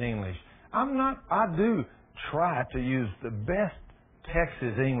man in English. I'm not. I do try to use the best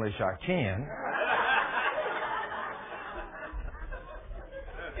Texas English I can.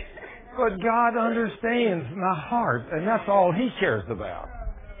 But God understands my heart, and that's all He cares about.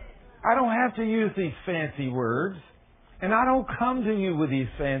 I don't have to use these fancy words, and I don't come to you with these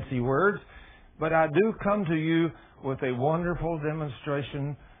fancy words, but I do come to you with a wonderful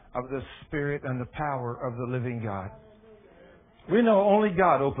demonstration of the Spirit and the power of the living God. We know only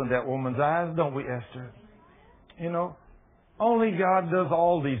God opened that woman's eyes, don't we, Esther? You know, only God does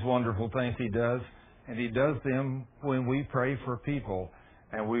all these wonderful things He does, and He does them when we pray for people,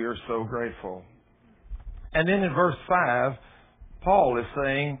 and we are so grateful. And then in verse 5, Paul is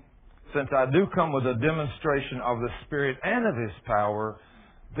saying, since I do come with a demonstration of the Spirit and of His power,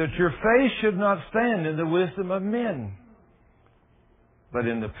 that your faith should not stand in the wisdom of men, but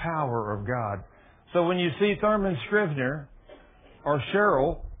in the power of God. So when you see Thurman Scrivener or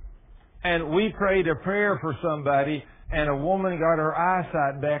Cheryl, and we prayed a prayer for somebody, and a woman got her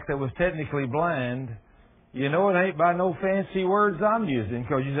eyesight back that was technically blind, you know it ain't by no fancy words I'm using,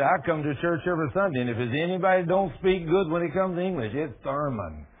 because you say, I come to church every Sunday, and if there's anybody that don't speak good when it comes to English, it's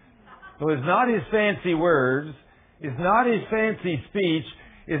Thurman. So it's not his fancy words, it's not his fancy speech,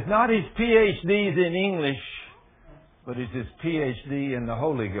 it's not his PhDs in English, but it's His PhD in the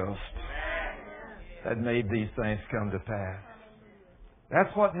Holy Ghost that made these things come to pass.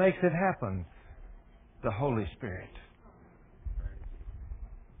 That's what makes it happen. The Holy Spirit.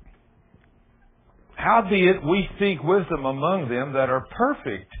 Howbeit we speak wisdom among them that are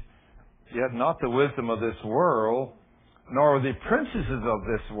perfect, yet not the wisdom of this world, nor the princesses of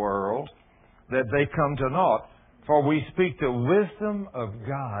this world, that they come to naught. For we speak the wisdom of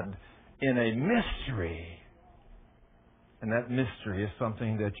God in a mystery. And that mystery is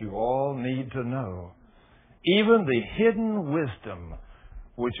something that you all need to know. Even the hidden wisdom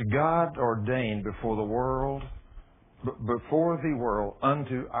which God ordained before the world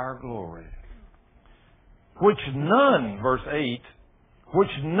unto our glory. Which none, verse 8, which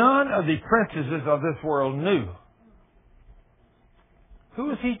none of the princes of this world knew.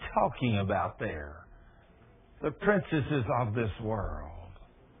 Who is he talking about there? The princesses of this world.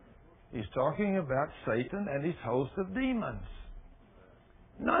 He's talking about Satan and his host of demons.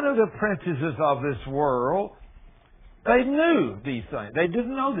 None of the princesses of this world, they knew these things. They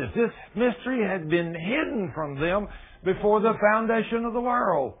didn't know this. This mystery had been hidden from them before the foundation of the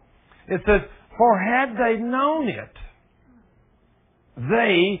world. It says, for had they known it,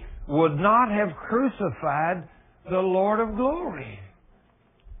 they would not have crucified the Lord of glory.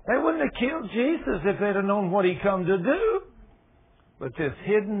 They wouldn't have killed Jesus if they'd have known what he come to do. But this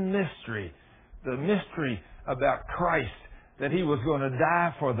hidden mystery, the mystery about Christ, that he was going to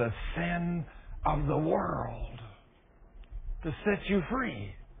die for the sin of the world to set you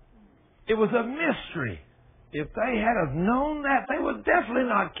free. It was a mystery. If they had have known that, they would definitely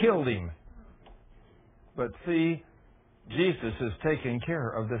not killed him. But see, Jesus is taking care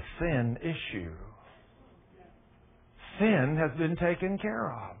of the sin issue. Sin has been taken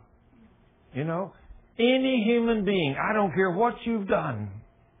care of. You know, any human being, I don't care what you've done,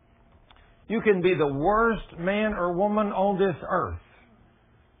 you can be the worst man or woman on this earth,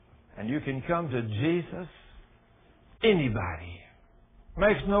 and you can come to Jesus. Anybody.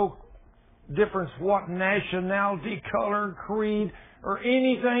 Makes no difference what nationality, color, creed, or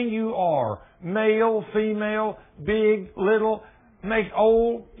anything you are. Male, female, big, little, makes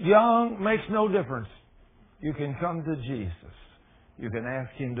old, young, makes no difference. You can come to Jesus. You can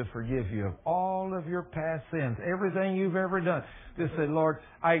ask him to forgive you of all of your past sins, everything you've ever done. Just say, Lord,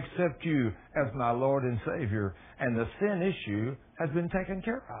 I accept you as my Lord and Savior. And the sin issue has been taken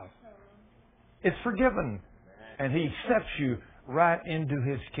care of. It's forgiven. And he accepts you right into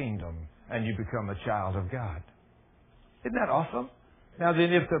his kingdom. And you become a child of God. Isn't that awesome? Now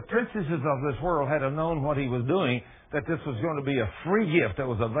then, if the princesses of this world had known what he was doing, that this was going to be a free gift that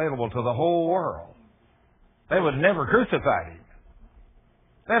was available to the whole world, they would never crucify him.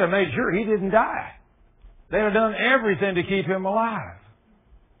 They'd have made sure he didn't die. They'd have done everything to keep him alive.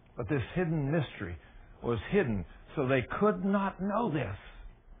 But this hidden mystery was hidden, so they could not know this,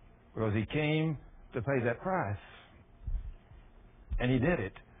 because he came to pay that price. And he did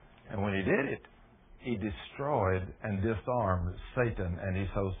it. And when he did it, he destroyed and disarmed Satan and his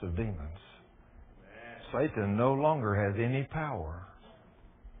host of demons. Satan no longer has any power.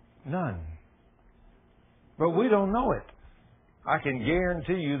 None. But we don't know it. I can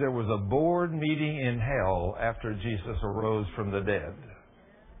guarantee you there was a board meeting in hell after Jesus arose from the dead.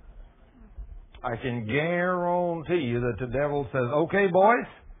 I can guarantee you that the devil says, okay, boys,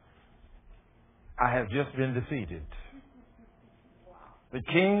 I have just been defeated. The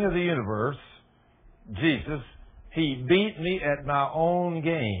King of the universe, Jesus, he beat me at my own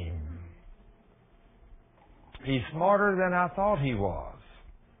game. He's smarter than I thought he was.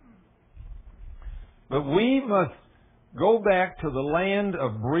 But we must go back to the land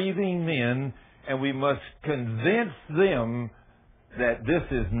of breathing men, and we must convince them that this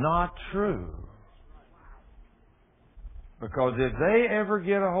is not true. Because if they ever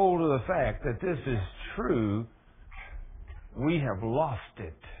get a hold of the fact that this is true, we have lost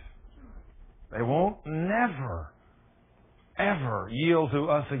it. They won't never, ever yield to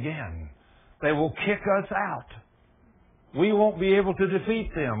us again. They will kick us out. We won't be able to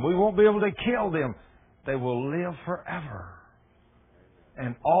defeat them. We won't be able to kill them. They will live forever.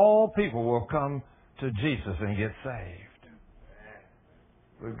 And all people will come to Jesus and get saved.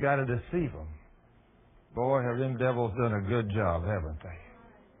 We've got to deceive them. Boy, have them devils done a good job, haven't they?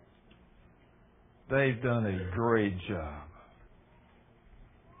 They've done a great job.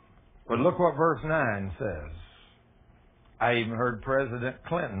 But look what verse 9 says. I even heard President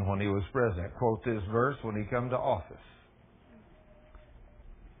Clinton, when he was president, quote this verse when he come to office.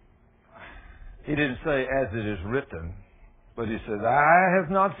 He didn't say, as it is written, but he said, eye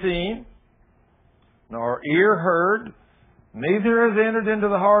has not seen, nor ear heard, neither has entered into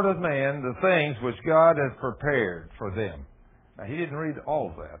the heart of man the things which God has prepared for them. Now, he didn't read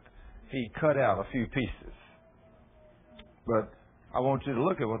all of that. He cut out a few pieces. But I want you to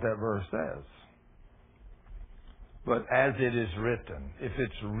look at what that verse says. But as it is written, if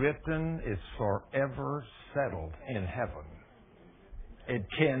it's written, it's forever settled in heaven. It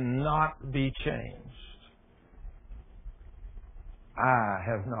cannot be changed. Eye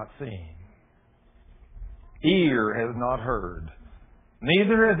has not seen. Ear has not heard.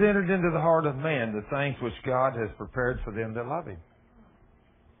 Neither has entered into the heart of man the things which God has prepared for them that love him.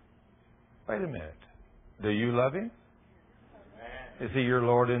 Wait a minute. Do you love him? Is he your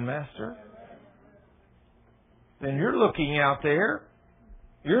Lord and Master? Then you're looking out there.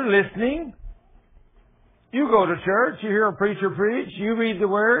 You're listening. You go to church, you hear a preacher preach, you read the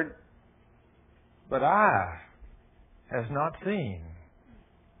Word, but eye has not seen,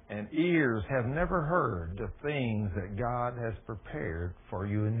 and ears have never heard the things that God has prepared for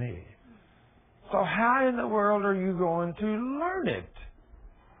you and me. So how in the world are you going to learn it?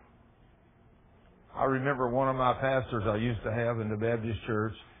 I remember one of my pastors I used to have in the Baptist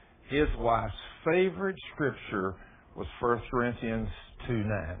church, his wife's favorite scripture was 1 Corinthians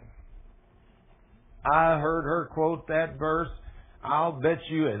 2:9. I heard her quote that verse, I'll bet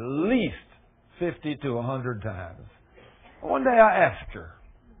you at least 50 to 100 times. One day I asked her,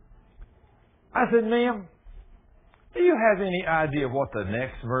 I said, ma'am, do you have any idea what the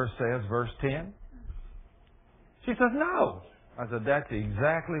next verse says, verse 10? She says, no. I said, that's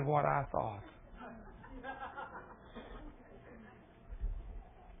exactly what I thought.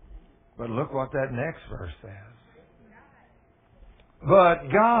 But look what that next verse says.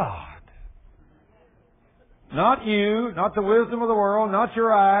 But God, not you, not the wisdom of the world, not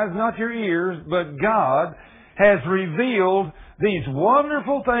your eyes, not your ears, but God has revealed these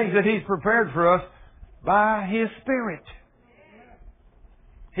wonderful things that He's prepared for us by His Spirit.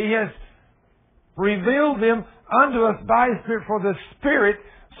 He has revealed them unto us by His Spirit, for the Spirit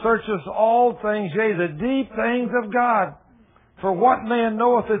searches all things, yea, the deep things of God. For what man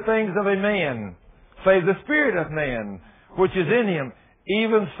knoweth the things of a man, save the Spirit of man, which is in him?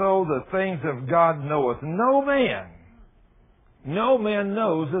 Even so the things of God knoweth no man. No man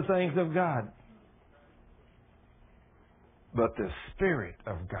knows the things of God, but the Spirit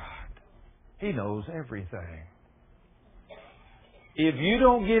of God. He knows everything. If you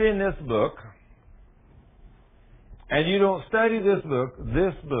don't get in this book, and you don't study this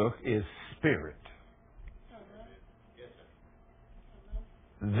book is Spirit.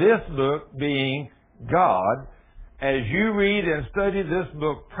 This book being God. As you read and study this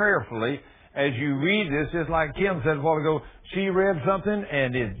book prayerfully, as you read this, just like Kim said a while ago, she read something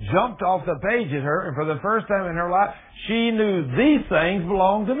and it jumped off the page at her, and for the first time in her life, she knew these things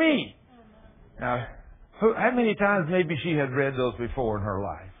belong to me. Now, how many times maybe she had read those before in her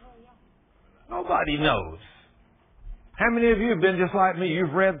life? Nobody knows. How many of you have been just like me?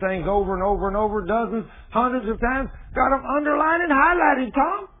 You've read things over and over and over, dozens, hundreds of times, got them underlined and highlighted,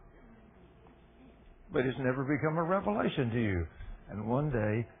 Tom. But it's never become a revelation to you. And one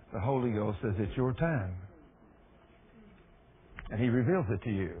day, the Holy Ghost says, it's your time. And He reveals it to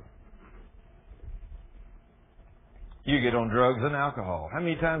you. You get on drugs and alcohol. How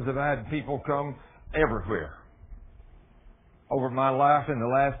many times have I had people come everywhere? Over my life, in the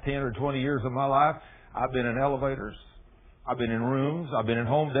last 10 or 20 years of my life, I've been in elevators. I've been in rooms. I've been in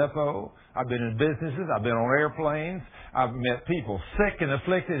Home Depot. I've been in businesses. I've been on airplanes. I've met people sick and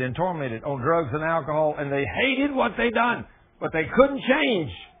afflicted and tormented on drugs and alcohol, and they hated what they done, but they couldn't change.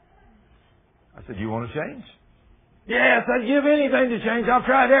 I said, you want to change? Yes, I'd give anything to change. I've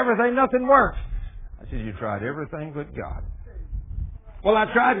tried everything. Nothing works. I said, you tried everything but God. Well, I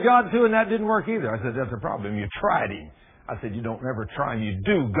tried God too, and that didn't work either. I said, that's a problem. You tried Him. I said, you don't never try Him. You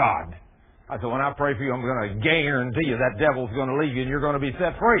do God. I said, when I pray for you, I'm going to guarantee you that devil's going to leave you and you're going to be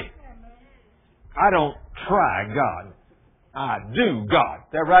set free. I don't try God. I do God.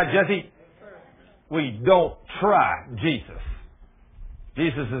 Is that right, Jesse? We don't try Jesus.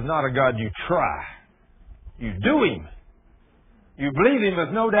 Jesus is not a God you try. You do Him. You believe Him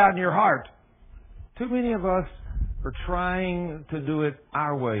with no doubt in your heart. Too many of us are trying to do it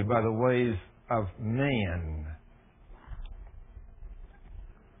our way, by the ways of man.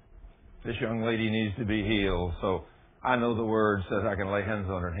 This young lady needs to be healed, so I know the Word says I can lay hands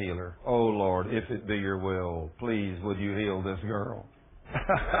on her and heal her. Oh, Lord, if it be your will, please would you heal this girl?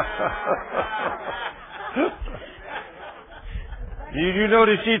 Did you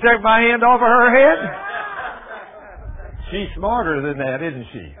notice she took my hand off of her head? She's smarter than that, isn't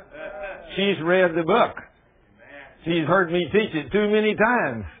she? She's read the book. She's heard me teach it too many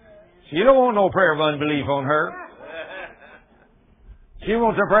times. She don't want no prayer of unbelief on her. She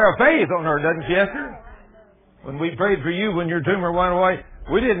wants a prayer of faith on her, doesn't she, Esther? When we prayed for you when your tumor went away,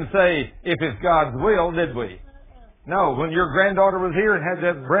 we didn't say, if it's God's will, did we? No, when your granddaughter was here and had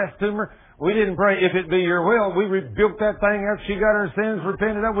that breast tumor, we didn't pray, if it be your will. We rebuked that thing after she got her sins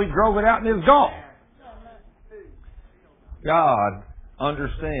repented of. We drove it out and it's gone. God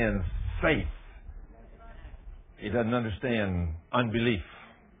understands faith. He doesn't understand unbelief.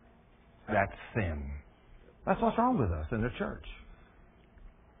 That's sin. That's what's wrong with us in the church.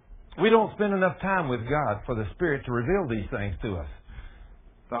 We don't spend enough time with God for the Spirit to reveal these things to us.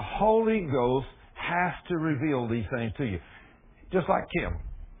 The Holy Ghost has to reveal these things to you. Just like Kim.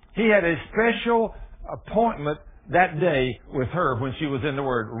 He had a special appointment that day with her when she was in the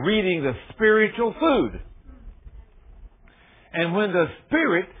Word, reading the spiritual food. And when the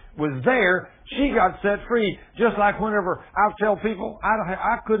Spirit was there, she got set free. Just like whenever I tell people,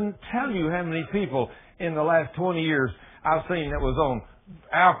 I couldn't tell you how many people in the last 20 years I've seen that was on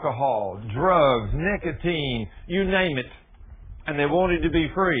alcohol, drugs, nicotine, you name it, and they wanted to be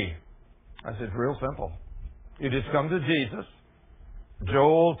free. I said, real simple. You just come to Jesus.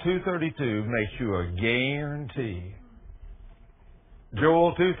 Joel 2:32 makes you a guarantee.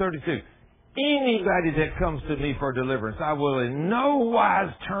 Joel 2:32. Anybody that comes to me for deliverance, I will in no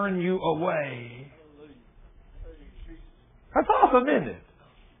wise turn you away. That's awesome, isn't it?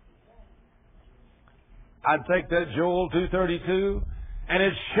 I'd take that Joel 2:32, and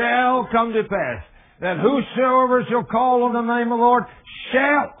it shall come to pass that whosoever shall call on the name of the Lord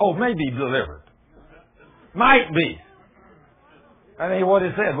shall, may be delivered. Might be. That ain't what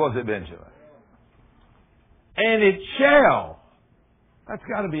it said, was it, Benjamin? And it shall. That's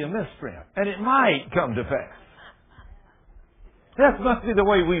got to be a misprint. And it might come to pass. That must be the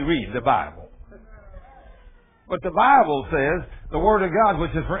way we read the Bible. But the Bible says, the Word of God,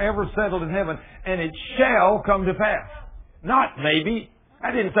 which is forever settled in heaven, and it shall come to pass. Not maybe.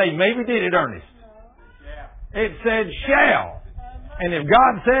 I didn't say maybe, did it, Ernest? It said shall. And if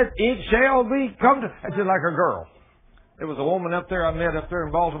God said it shall be come to, that's just like a girl. There was a woman up there I met up there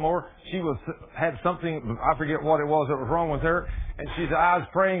in Baltimore. She had something, I forget what it was that was wrong with her. And she said, I was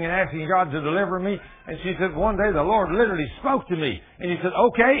praying and asking God to deliver me. And she said, one day the Lord literally spoke to me. And He said,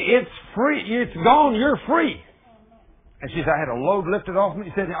 okay, it's free. It's gone. You're free. And she said, I had a load lifted off me.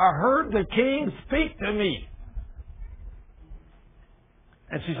 He said, I heard the King speak to me.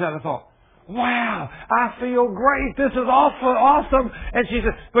 And she said, I thought, wow, I feel great. This is awesome. And she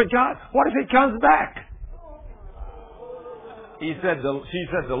said, but God, what if it comes back? She said,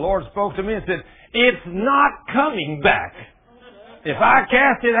 the Lord spoke to me and said, it's not coming back. If I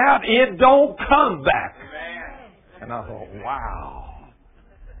cast it out, it don't come back. And I thought, wow.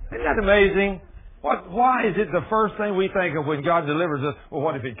 Isn't that amazing? Why is it the first thing we think of when God delivers us? Well,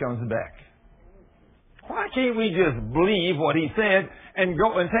 what if it comes back? Why can't we just believe what He said and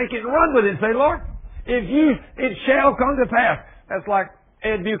go and take it and run with it and say, Lord, it shall come to pass. That's like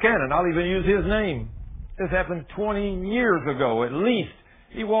Ed Buchanan. I'll even use his name. This happened 20 years ago at least.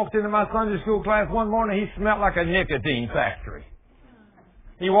 He walked into my Sunday school class one morning. He smelled like a nicotine factory.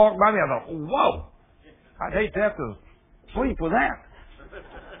 He walked by me. I thought, whoa, I'd hate to have to sleep with that.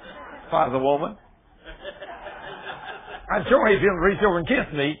 If I was a woman. I'm sure he'd reach over and kiss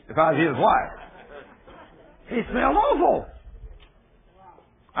me if I was his wife. He smelled awful.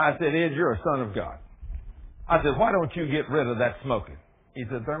 I said, Ed, you're a son of God. I said, why don't you get rid of that smoking? He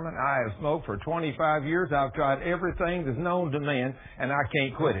said, Thurman, I have smoked for 25 years. I've tried everything that's known to man, and I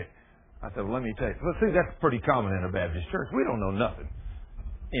can't quit it. I said, well, let me tell you. Well, see, that's pretty common in a Baptist church. We don't know nothing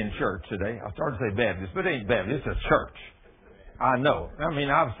in church today. I started to say Baptist, but it ain't Baptist. It's a church. I know. I mean,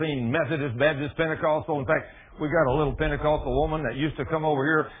 I've seen Methodist, Baptist, Pentecostal. In fact, we got a little Pentecostal woman that used to come over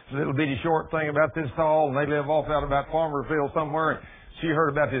here, a little bitty short thing about this tall, and they live off out about Farmerville somewhere. And she heard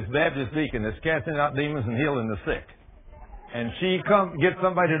about this Baptist deacon that's casting out demons and healing the sick. And she gets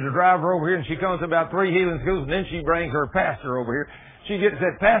somebody to drive her over here, and she comes to about 3 healing schools, and then she brings her pastor over here. She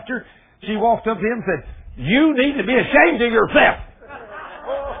said, Pastor, she walked up to him and said, you need to be ashamed of yourself.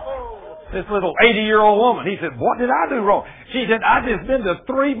 This little 80-year-old woman. He said, what did I do wrong? She said, I just been to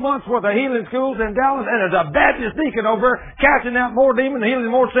 3 months worth of healing schools in Dallas, and there's a Baptist deacon over there casting out more demons and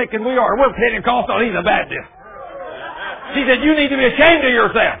healing more sick than we are. We're Pentecostal, he's a Baptist. She said, you need to be ashamed of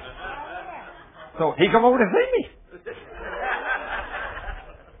yourself. So he come over to see me.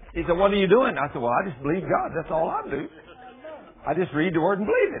 He said, what are you doing? I said, well, I just believe God. That's all I do. I just read the Word and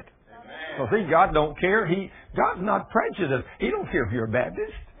believe it. So see, God don't care. God's not prejudiced. He don't care if you're a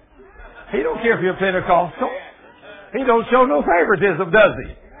Baptist. He don't care if you're Pentecostal. He don't show no favoritism, does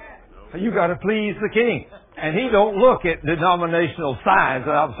He? So you got to please the King. And He don't look at denominational signs.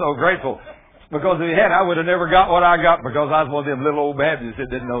 And I'm so grateful. Because if He had, I would have never got what I got because I was one of them little old Baptists that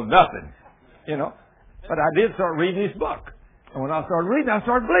didn't know nothing. You know. But I did start reading His book. And when I started reading, I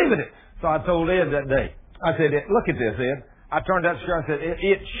started believing it. So I told Ed that day. I said, look at this, Ed. I turned that scripture. I said,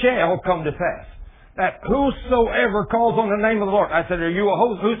 it shall come to pass that whosoever calls on the name of the Lord. I said, are you a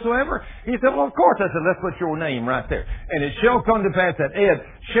whosoever? He said, well, of course. I said, let's put your name right there. And it shall come to pass that Ed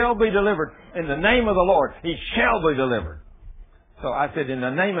shall be delivered in the name of the Lord. He shall be delivered. So I said, in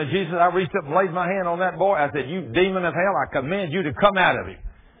the name of Jesus, I reached up and laid my hand on that boy. I said, you demon of hell, I command you to come out of him.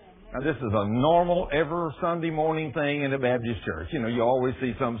 Now, this is a normal, every Sunday morning thing in a Baptist church. You know, you always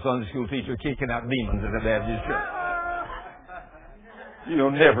see some Sunday school teacher kicking out demons in a Baptist church.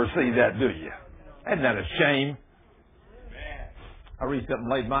 You'll never see that, do you? Isn't that a shame? I reached up and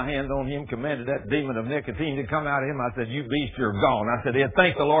laid my hand on him, commanded that demon of nicotine to come out of him. I said, you beast, you're gone. I said, Ed,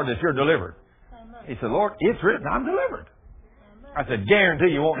 thank the Lord that you're delivered. He said, Lord, it's written, I'm delivered. I said,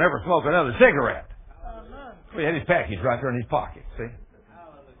 guarantee you won't never smoke another cigarette. We had his package right there in his pocket, see?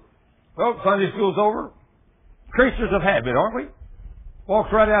 Well, Sunday school's over. Creatures of habit, aren't we? Walks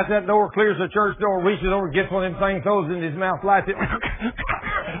right out that door, clears the church door, reaches over, gets one of them things, throws it in his mouth, lights it.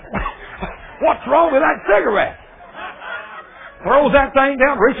 What's wrong with that cigarette? Throws that thing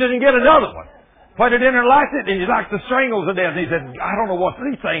down, reaches and get another one. Put it in there, lights it, and he likes the strangles to death. He said, I don't know what,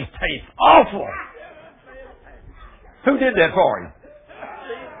 these things taste awful. Who did that for him?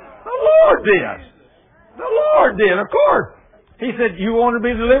 The Lord did. The Lord did, of course. He said, you want to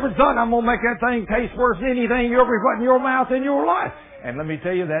be delivered, son? I'm going to make that thing taste worse than anything you ever put in your mouth in your life. And let me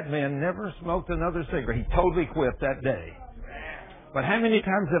tell you, that man never smoked another cigarette. He totally quit that day. But how many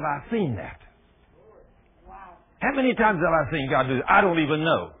times have I seen that? How many times have I seen God do that? I don't even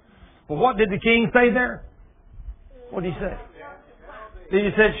know. Well, what did the king say there? What did he say? Did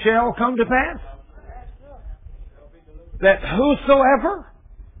he say, shall come to pass? That whosoever,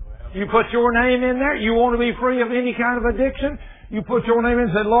 you put your name in there, you want to be free of any kind of addiction, you put your name in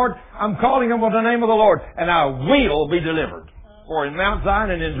and said, Lord, I'm calling them with the name of the Lord, and I will be delivered. For in Mount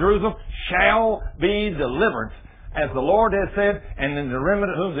Zion and in Jerusalem shall be deliverance, as the Lord has said, and in the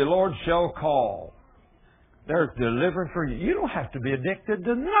remnant whom the Lord shall call. There's deliverance for you. You don't have to be addicted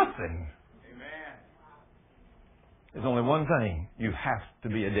to nothing. Amen. There's only one thing you have to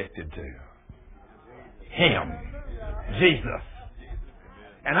be addicted to. Him. Jesus.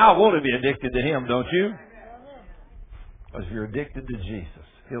 And I want to be addicted to Him, don't you? Because if you're addicted to Jesus,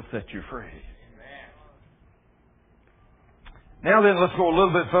 He'll set you free. Now then, let's go a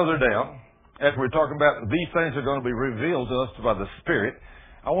little bit further down. After we're talking about these things are going to be revealed to us by the Spirit,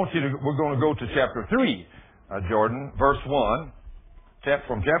 we're going to go to chapter 3, Jordan, verse 1,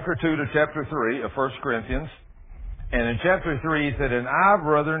 from chapter 2 to chapter 3 of 1 Corinthians. And in chapter 3, he said, and I,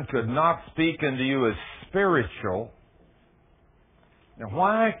 brethren, could not speak unto you as spiritual. Now,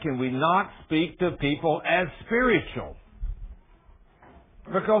 why can we not speak to people as spiritual?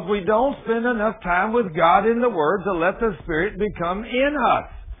 Because we don't spend enough time with God in the Word to let the Spirit become in us.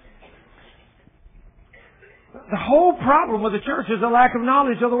 The whole problem with the church is a lack of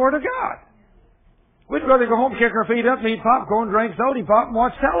knowledge of the Word of God. We'd rather go home, kick our feet up, and eat popcorn, drink soda pop, and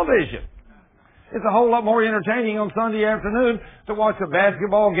watch television. It's a whole lot more entertaining on Sunday afternoon to watch a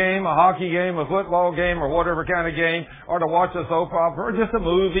basketball game, a hockey game, a football game, or whatever kind of game, or to watch a soap opera, or just a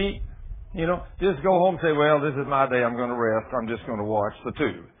movie. You know, just go home and say, well, this is my day, I'm going to rest, I'm just going to watch the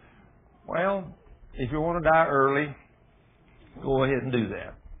tube. Well, if you want to die early, go ahead and do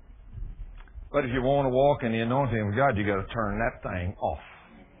that. But if you want to walk in the anointing of God, you got to turn that thing off.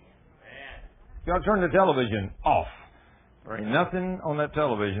 You got to turn the television off. There ain't nothing on that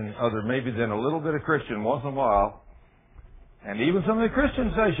television other maybe than a little bit of Christian once in a while. And even some of the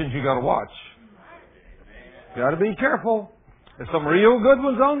Christian stations you got to watch. You got to be careful. There's some real good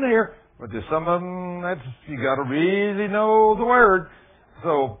ones on there, but there's some of them you got to really know the Word.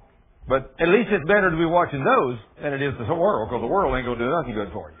 So, but at least it's better to be watching those than it is the world, because the world ain't going to do nothing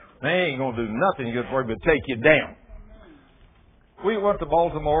good for you. They ain't going to do nothing good for you but take you down. We went to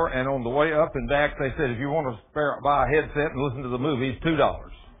Baltimore, and on the way up and back, they said, if you want to buy a headset and listen to the movies, $2.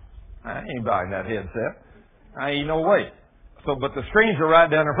 I ain't buying that headset. I ain't no way. So, but the screens are right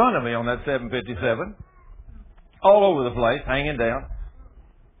down in front of me on that 757. All over the place, hanging down.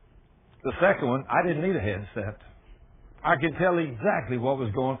 The second one, I didn't need a headset. I could tell exactly what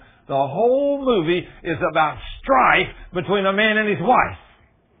was going on. The whole movie is about strife between a man and his wife.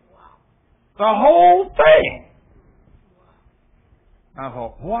 The whole thing. I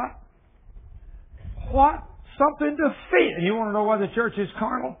thought, what? Something to feed. And you want to know why the church is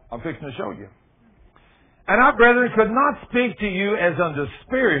carnal? I'm fixing to show you. And I, brethren, could not speak to you as unto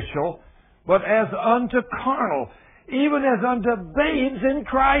spiritual, but as unto carnal, even as unto babes in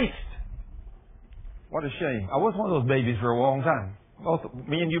Christ. What a shame. I was one of those babies for a long time.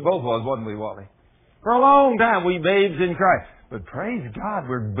 Me and you both was, wasn't we, Wally? For a long time, we babes in Christ. But praise God,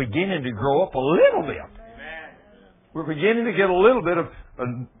 we're beginning to grow up a little bit. We're beginning to get a little bit of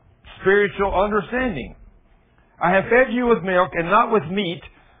spiritual understanding. I have fed you with milk and not with meat,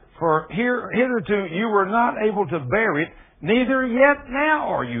 for hitherto you were not able to bear it, neither yet now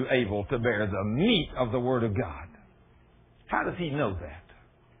are you able to bear the meat of the Word of God. How does He know that?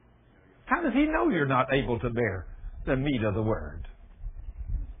 How does He know you're not able to bear the meat of the Word?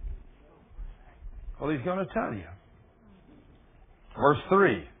 Well, He's going to tell you. Verse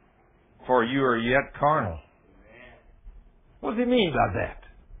 3, for you are yet carnal. What does He mean by that?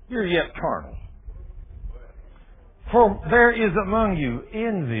 You're yet carnal. For there is among you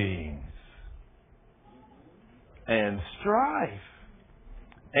envyings and strife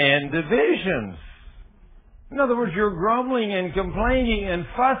and divisions. In other words, you're grumbling and complaining and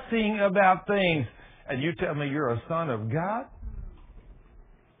fussing about things. And you tell me you're a son of God?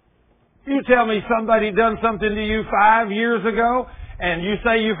 You tell me somebody done something to you 5 years ago and you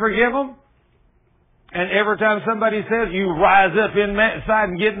say you forgive them? And every time somebody says, you rise up inside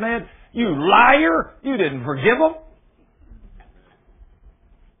and get mad? You liar! You didn't forgive them.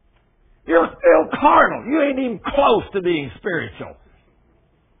 You're still carnal. You ain't even close to being spiritual.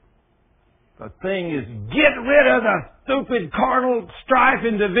 The thing is, get rid of the stupid carnal strife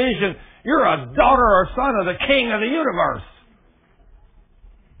and division. You're a daughter or son of the King of the universe.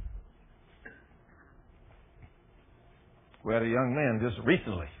 We had a young man just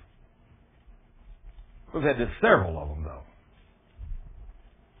recently. We've had just several of them, though.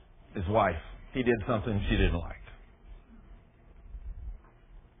 His wife, he did something she didn't like.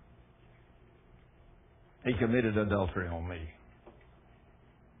 He committed adultery on me.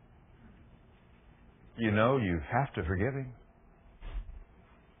 You know, you have to forgive him.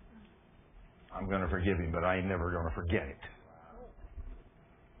 I'm going to forgive him, but I ain't never going to forget it.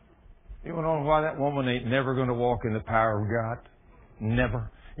 You want to know why that woman ain't never going to walk in the power of God? Never.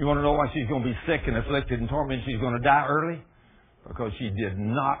 You want to know why she's going to be sick and afflicted and tormented? She's going to die early? Because she did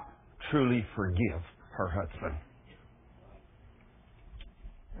not truly forgive her husband.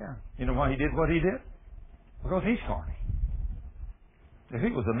 Yeah. You know why he did what he did? Because he's carnal. If he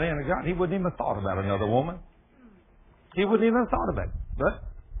was a man of God, he wouldn't even have thought about another woman. He wouldn't even have thought about it. But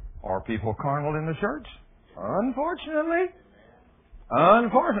are people carnal in the church? Unfortunately.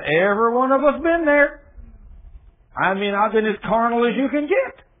 Unfortunately. Every one of us been there. I mean, I've been as carnal as you can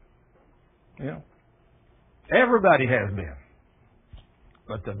get. You know. Everybody has been.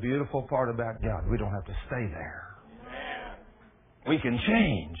 But the beautiful part about God, we don't have to stay there. We can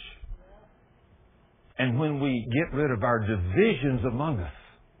change. And when we get rid of our divisions among us,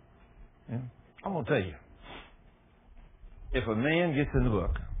 I'm going to tell you, if a man gets in the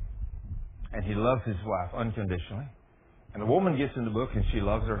book and he loves his wife unconditionally, and a woman gets in the book and she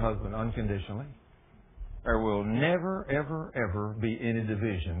loves her husband unconditionally, there will never, ever, ever be any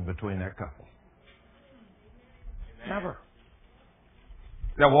division between that couple. Never.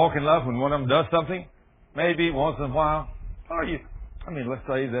 They'll walk in love when one of them does something, maybe once in a while. Let's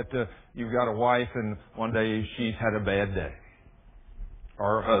say that you've got a wife and one day she's had a bad day.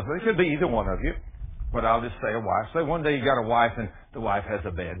 Or her husband. It could be either one of you. But I'll just say a wife. Say one day you got a wife and the wife has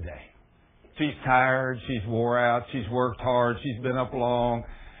a bad day. She's tired. She's wore out. She's worked hard. She's been up long.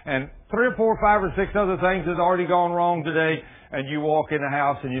 And 3 or 4 or 5 or 6 other things has already gone wrong today. And you walk in the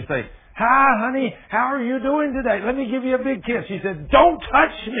house and you say, "Hi, honey. How are you doing today? Let me give you a big kiss." She said, "Don't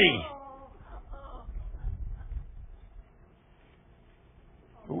touch me."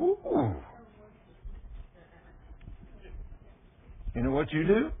 Ooh. You know what you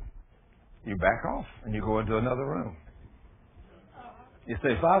do? You back off and you go into another room. You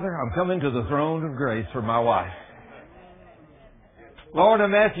say, "Father, I'm coming to the throne of grace for my wife. Lord,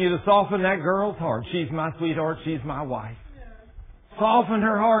 I'm asking you to soften that girl's heart. She's my sweetheart. She's my wife. Soften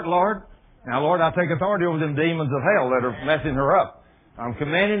her heart, Lord. Now, Lord, I take authority over them demons of hell that are messing her up. I'm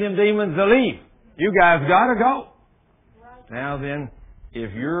commanding them demons to leave. You guys got to go." Now then,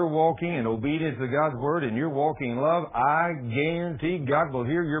 if you're walking in obedience to God's Word and you're walking in love, I guarantee God will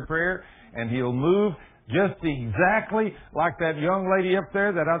hear your prayer and He'll move just exactly like that young lady up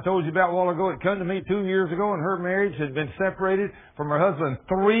there that I told you about a while ago. It came to me 2 years ago and her marriage had been separated from her husband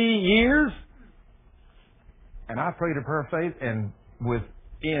 3 years. And I prayed a prayer of faith, and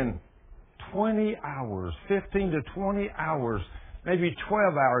within 20 hours, 15 to 20 hours, maybe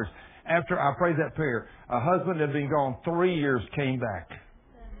 12 hours after I prayed that prayer, a husband that had been gone 3 years came back.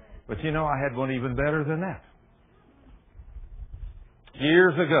 But you know, I had one even better than that.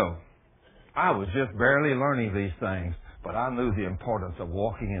 Years ago, I was just barely learning these things, but I knew the importance of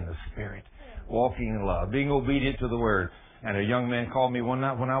walking in the Spirit, walking in love, being obedient to the Word. And a young man called me one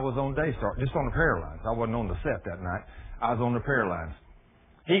night when I was on Daystar, just on the prayer lines. I wasn't on the set that night. I was on the prayer lines.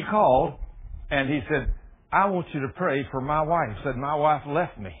 He called and he said, "I want you to pray for my wife." Said, "My wife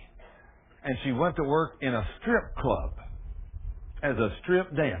left me. And she went to work in a strip club as a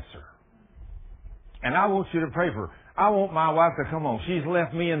strip dancer. And I want you to pray for her. I want my wife to come home. She's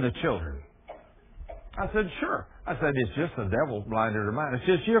left me and the children." I said, "Sure." I said, "It's just the devil blinded her mind." I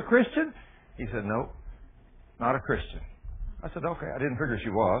said, "Is she a Christian?" He said, "No, not a Christian." I said, "Okay." I didn't figure she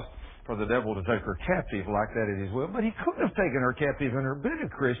was, for the devil to take her captive like that at his will. But he could have taken her captive and her been a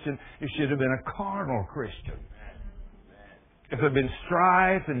Christian if she had been a carnal Christian. If there had been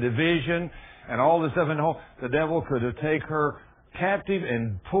strife and division and all this stuff in the home. The devil could have taken her captive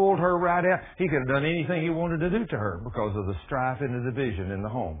and pulled her right out. He could have done anything he wanted to do to her because of the strife and the division in the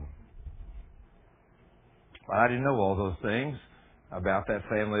home. Well, I didn't know all those things about that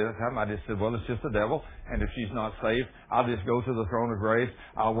family at the time. I just said, well, it's just the devil, and if she's not saved, I'll just go to the throne of grace.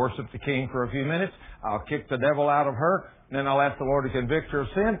 I'll worship the King for a few minutes. I'll kick the devil out of her. And then I'll ask the Lord to convict her of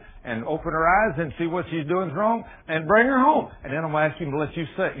sin and open her eyes and see what she's doing wrong and bring her home. And then I'm going to ask Him to let you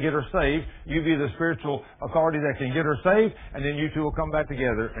get her saved. You be the spiritual authority that can get her saved, and then you two will come back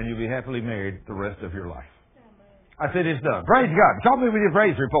together and you'll be happily married the rest of your life. I said, it's done. Praise God. Call me with your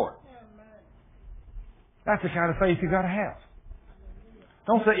praise report. That's the kind of faith you got to have.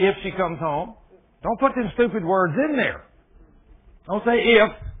 Don't say if she comes home. Don't put them stupid words in there. Don't say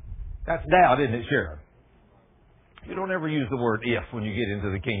if. That's doubt, isn't it, Sharon? You don't ever use the word if when you get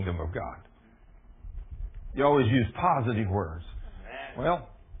into the kingdom of God. You always use positive words. Well,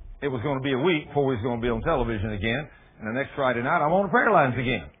 it was going to be a week before we was going to be on television again. And the next Friday night, I'm on the prayer lines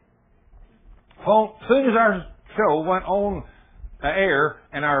again. As soon as our show went on the air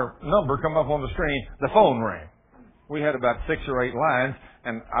and our number come up on the screen, the phone rang. We had about 6 or 8 lines,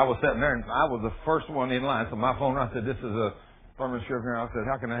 and I was sitting there, and I was the first one in line. So my phone, I said, this is a Thurman Scrivener. I said,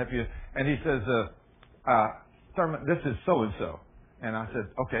 how can I help you? And he says, Thurman, this is so-and-so. And I said,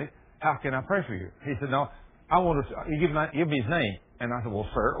 okay, how can I pray for you? He said, no, I want to, you give me his name. And I said, well,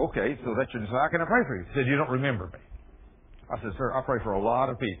 sir, okay, so that's your, so how can I pray for you? He said, you don't remember me. I said, sir, I pray for a lot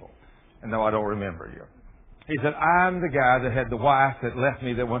of people. And no, I don't remember you. He said, I'm the guy that had the wife that left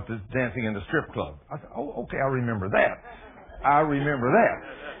me that went to dancing in the strip club. I said, oh, okay, I remember that. I remember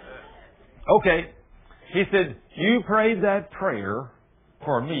that. Okay. He said, you prayed that prayer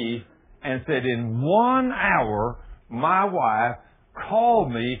for me and said in 1 hour, my wife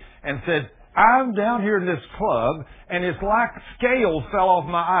called me and said, I'm down here in this club and it's like scales fell off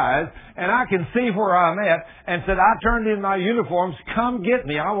my eyes and I can see where I'm at, and said, I turned in my uniforms, come get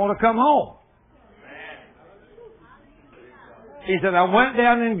me, I want to come home. He said, I went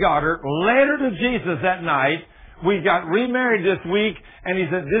down and got her, led her to Jesus that night. We got remarried this week, and he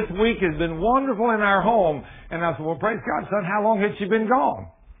said, this week has been wonderful in our home. And I said, well, praise God, son, how long had she been gone?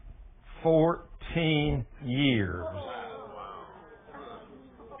 14 years.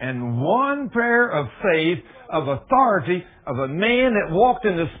 And one prayer of faith, of authority, of a man that walked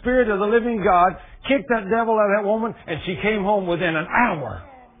in the Spirit of the living God, kicked that devil out of that woman, and she came home within an hour.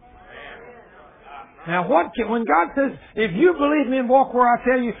 Now, when God says, if you believe me and walk where I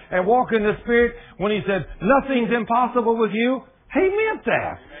tell you, and walk in the Spirit, when He said, nothing's impossible with you, He meant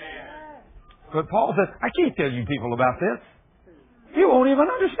that. But Paul said, I can't tell you people about this. You won't even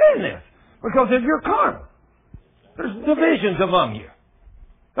understand this. Because if you're carnal, there's divisions among you.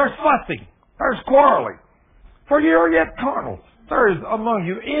 There's fussing. There's quarreling. For you are yet carnal. There is among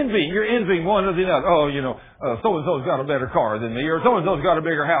you envy. You're envying one of the other. Oh, so-and-so's got a better car than me, or so-and-so's got a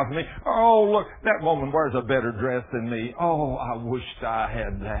bigger house than me. Oh, look, that woman wears a better dress than me. Oh, I wished I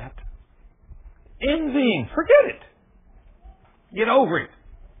had that. Envying. Forget it. Get over it.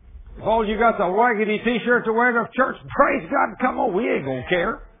 If all you got the waggedy t-shirt to wear to church, praise God, come on, we ain't going to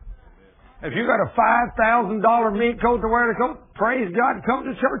care. If you got a $5,000 mink coat to wear to coat, praise God, come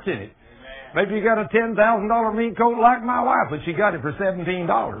to church in it. Maybe you got a $10,000 mink coat like my wife, but she got it for $17.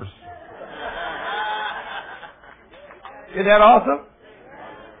 Isn't that awesome?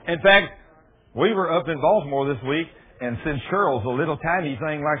 In fact, we were up in Baltimore this week, and since Cheryl's a little tiny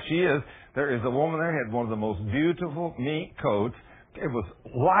thing like she is, there is a woman there who had one of the most beautiful mink coats. It was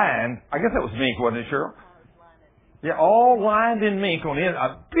lined. I guess that was mink, wasn't it, Cheryl? Yeah, all lined in mink on the end.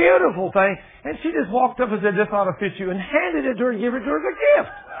 A beautiful thing. And she just walked up and said, this ought to fit you, and handed it to her and gave it to her as a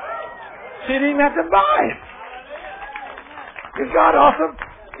gift. She didn't even have to buy it. Is God awesome?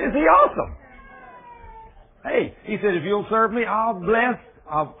 Is He awesome? Hey, He said, if you'll serve me, I'll bless.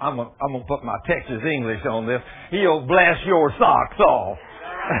 I'm going to put my Texas English on this. He'll bless your socks off.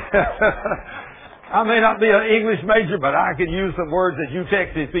 I may not be an English major, but I can use some words that you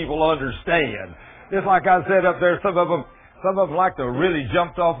Texas people understand. Just like I said up there, some of them like to really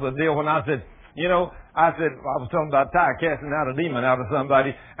jumped off the deal when I said, I was talking about Ty casting out a demon out of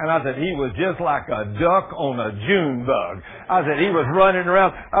somebody, and I said, he was just like a duck on a June bug. I said, he was running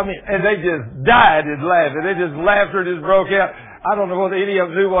around. And they just died and laughing. They just laughed or just broke out. I don't know whether any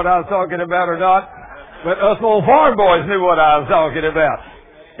of them knew what I was talking about or not, but us old farm boys knew what I was talking about.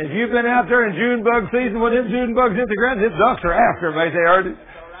 If you've been out there in June bug season, when them June bugs hit the ground, them ducks are after them, ain't they, heard it?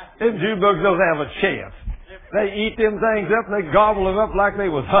 Them June bugs don't have a chance. They eat them things up and they gobble them up like they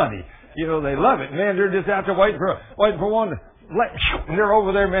was honey. They love it. Man, they're just out there waiting for one to and they're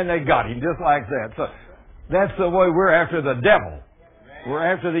over there, man, they got him just like that. So that's the way we're after the devil. We're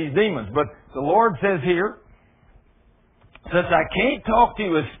after these demons. But The Lord says here, since I can't talk to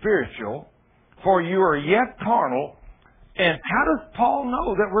you as spiritual, for you are yet carnal. And how does Paul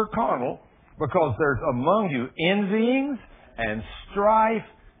know that we're carnal? Because there's among you envyings and strife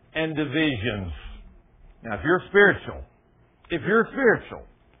and divisions. Now, if you're spiritual,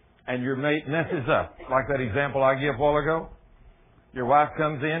 and your mate messes up, like that example I gave a while ago, your wife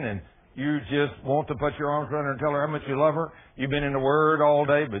comes in and you just want to put your arms around her and tell her how much you love her. You've been in the Word all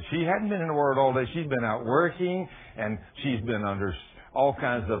day, but she hadn't been in the Word all day. She's been out working, and she's been under all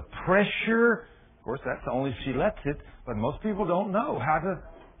kinds of pressure. Of course, that's only if she lets it, but most people don't know how to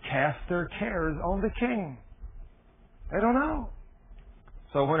cast their cares on the King. They don't know.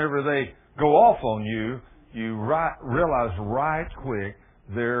 So whenever they go off on you, you realize right quick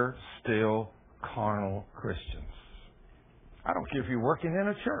they're still carnal Christians. I don't care if you're working in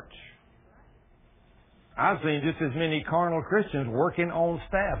a church. I've seen just as many carnal Christians working on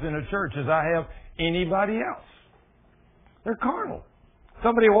staff in a church as I have anybody else. They're carnal.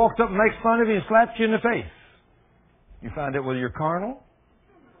 Somebody walks up and makes fun of you and slaps you in the face. You find out whether you're carnal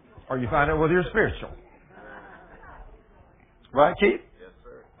or you find out whether you're spiritual. Right, Keith? Yes,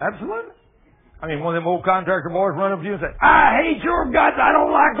 sir. Absolutely. I mean, one of them old contractor boys run up to you and say, I hate your guts. I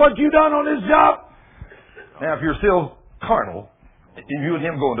don't like what you've done on this job. Now, if you're still carnal, you and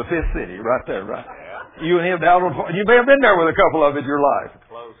him going to Fifth City right there, right? Yeah. You and him down on, you may have been there with a couple of in your life.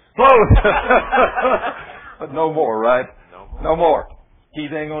 Close. But no more, right? No more.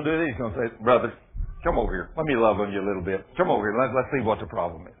 Keith ain't going to do this. He's going to say, brother, come over here. Let me love on you a little bit. Come over here. Let's see what the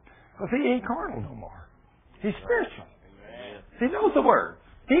problem is. Because he ain't carnal no more. He's spiritual. Amen. He knows the Word.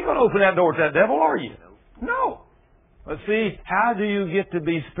 He ain't going to open that door to that devil, are you? No. But see, how do you get to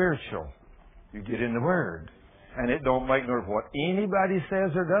be spiritual? You get in the Word. And it don't make no difference what anybody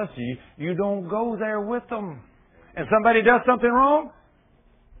says or does to you. You don't go there with them. And somebody does something wrong,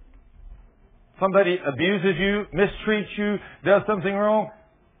 somebody abuses you, mistreats you, does something wrong,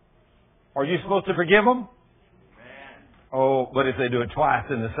 are you supposed to forgive them? Oh, but if they do it twice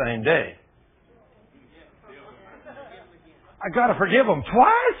in the same day. I got to forgive them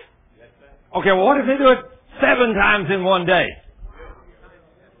twice? Okay, well, what if they do it 7 times in one day?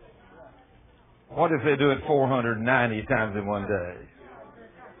 What if they do it 490 times in one day?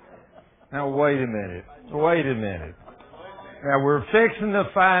 Now, wait a minute. Now, we're fixing to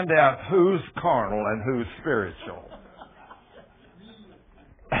find out who's carnal and who's spiritual.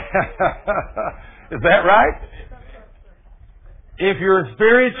 Is that right? If you're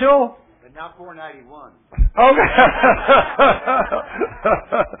spiritual... But not 491. Okay.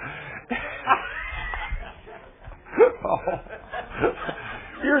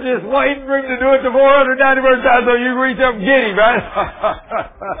 You're just waiting for him to do it the 491st time so you can reach up and get him, right?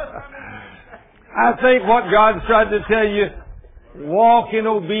 I think what God's trying to tell you, walk in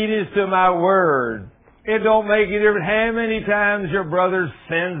obedience to my Word. It don't make any difference how many times your brother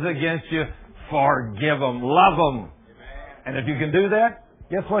sins against you. Forgive them. Love them. And if you can do that,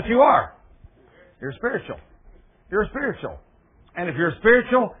 guess what you are? You're spiritual. You're spiritual. And if you're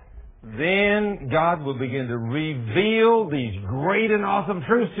spiritual, then God will begin to reveal these great and awesome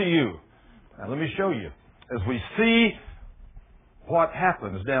truths to you. Now let me show you. As we see what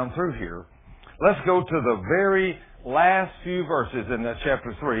happens down through here, let's go to the very last few verses in that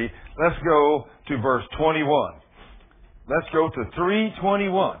chapter 3. Let's go to verse 21. Let's go to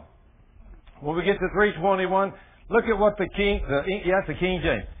 3:21. When we get to 3:21, look at what the King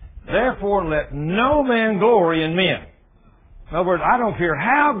James. Therefore let no man glory in men. In other words, I don't care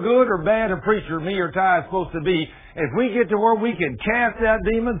how good or bad a preacher me or Ty is supposed to be. If we get to where we can cast out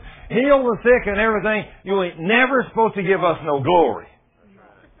demons, heal the sick and everything, you ain't never supposed to give us no glory.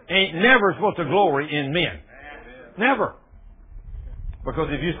 Ain't never supposed to glory in men. Never. Because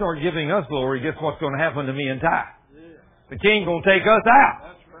if you start giving us glory, guess what's going to happen to me and Ty? The King going to take us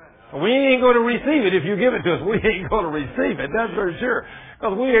out. We ain't going to receive it if you give it to us. We ain't going to receive it, that's for sure.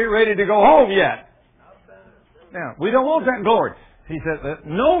 Because we ain't ready to go home yet. Now, we don't want that glory. He said that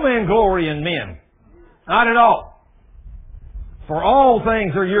no man glory in men. Not at all. For all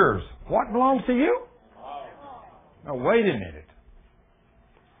things are yours. What belongs to you? Now, wait a minute.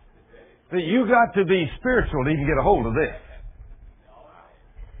 See, you got to be spiritual to even get a hold of this.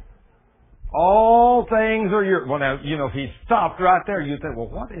 All things are yours. Well, now, if he stopped right there, you'd think, well,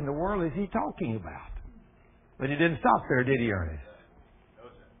 what in the world is he talking about? But he didn't stop there, did he, Ernest?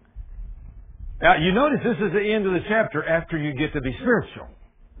 Now, you notice this is the end of the chapter after you get to be spiritual.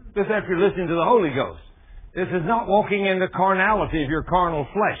 This is after you're listening to the Holy Ghost. This is not walking in the carnality of your carnal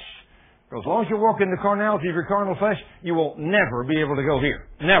flesh. Because as long as you walk in the carnality of your carnal flesh, you will never be able to go here.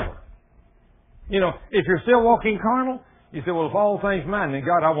 Never. If you're still walking carnal, you say, well, if all things mine, then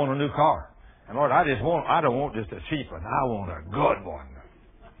God, I want a new car. And Lord, I don't want just a cheap one. I want a good one.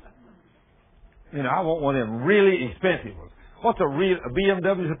 You know, I want one of them really expensive ones. A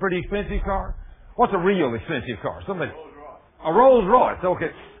BMW is a pretty expensive car? What's a real expensive car? A Rolls Royce.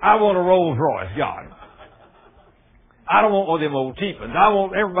 Okay. I want a Rolls Royce, God. I don't want one of them old cheap ones. I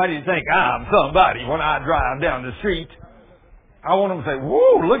want everybody to think I'm somebody when I drive down the street. I want them to say,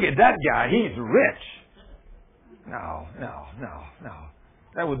 whoa, look at that guy. He's rich. No.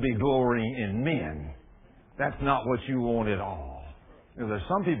 That would be glorying in men. That's not what you want at all. You know, there's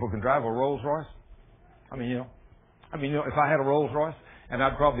some people who can drive a Rolls Royce. I mean, if I had a Rolls Royce, and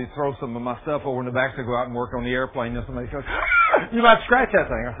I'd probably throw some of my stuff over in the back to go out and work on the airplane, and somebody goes, you might scratch that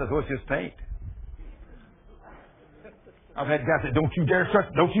thing. I said, well, it's just paint. I've had guys say, don't you touch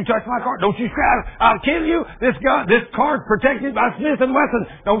my car. Don't you scratch. I'll kill you. This car's protected by Smith & Wesson.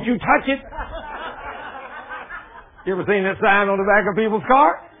 Don't you touch it. You ever seen that sign on the back of people's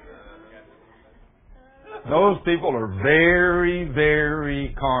car? Those people are very,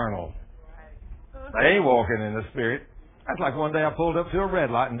 very carnal. They ain't walking in the Spirit. That's like one day I pulled up to a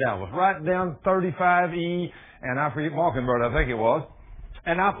red light in Dallas, right down 35E, and I forget Mockingbird, I think it was.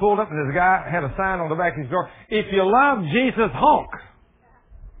 And I pulled up, and this guy had a sign on the back of his car, if you love Jesus, honk.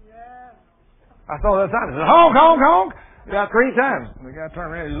 I saw that sign. It said, honk, honk, honk. About 3 times. And the guy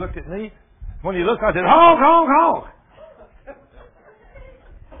turned around, he looked at me. When he looked, I said, honk, honk, honk.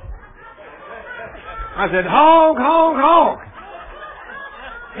 I said, honk, honk, honk.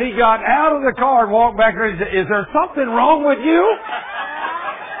 He got out of the car and walked back there and said, is there something wrong with you?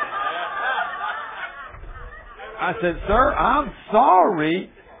 I said, sir, I'm sorry.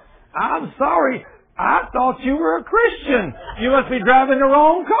 I thought you were a Christian. You must be driving the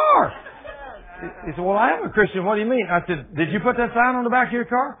wrong car. He said, well, I am a Christian. What do you mean? I said, did you put that sign on the back of your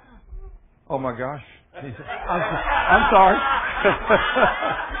car? Oh, my gosh. He said, I'm sorry.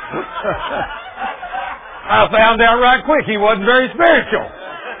 I found out right quick he wasn't very spiritual.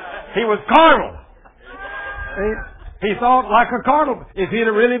 He was carnal. He thought like a carnal. If he'd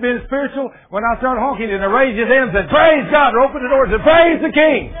have really been spiritual, when I started honking, he'd have raised his hand and said, praise God, or opened the door and said, praise the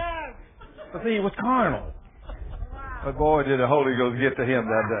King. But see, he was carnal. But boy, did the Holy Ghost get to him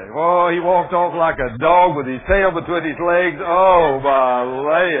that day. Oh, he walked off like a dog with his tail between his legs. Oh, my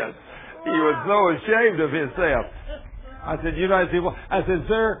land. He was so ashamed of himself. I said, you know, people, I said,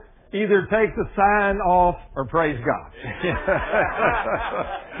 sir, either take the sign off or praise God.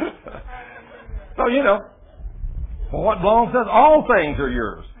 So, you know, well, what belongs to us? All things are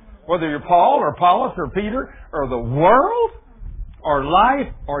yours. Whether you're Paul or Apollos or Peter or the world or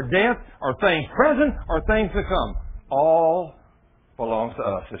life or death or things present or things to come. All belongs to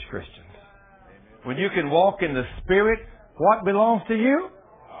us as Christians. When you can walk in the Spirit, what belongs to you?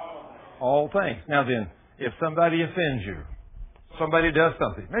 All things. Now then, if somebody offends you, somebody does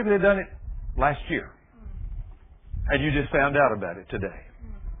something, maybe they've done it last year, and you just found out about it today.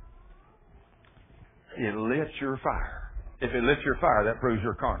 It lit your fire. If it lit your fire, that proves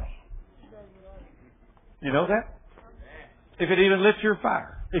you're carnal. You know that? If it even lit your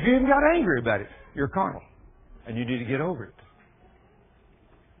fire. If you even got angry about it, you're carnal. And you need to get over it.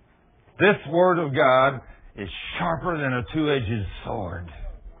 This Word of God is sharper than a two-edged sword.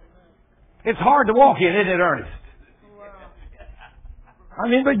 It's hard to walk in, isn't it, Ernest? I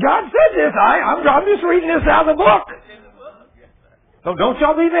mean, but God said this. I'm just reading this out of the book. So don't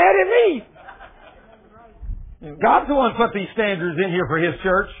y'all be mad at me. God's the one who put these standards in here for His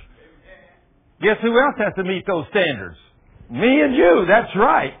church. Guess who else has to meet those standards? Me and you. That's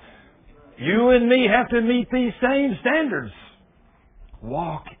right. You and me have to meet these same standards.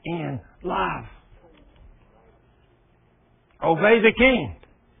 Walk in love. Obey the King.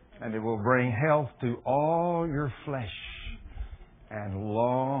 And it will bring health to all your flesh and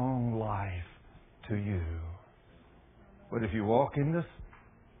long life to you. But if you walk in this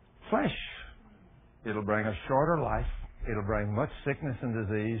flesh, it'll bring a shorter life. It'll bring much sickness and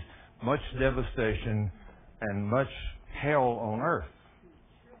disease, much devastation, and much hell on earth.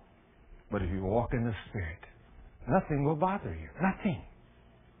 But if you walk in the Spirit, nothing will bother you. Nothing.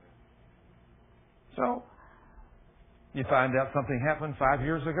 So, you find out something happened 5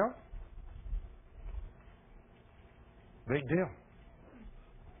 years ago? Big deal.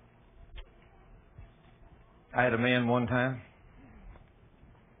 I had a man one time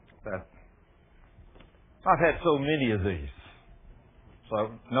that I've had so many of these,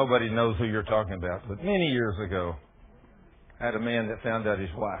 so nobody knows who you're talking about. But many years ago, I had a man that found out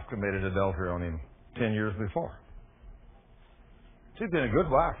his wife committed adultery on him 10 years before. She'd been a good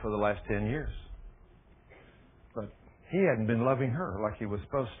wife for the last 10 years. But he hadn't been loving her like he was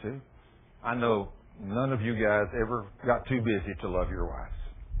supposed to. I know none of you guys ever got too busy to love your wives,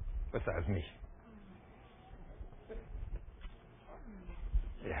 besides me.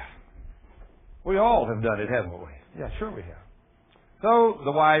 Yeah. We all have done it, haven't we? Yeah, sure we have. So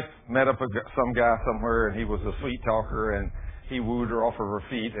the wife met up some guy somewhere, and he was a sweet talker, and he wooed her off of her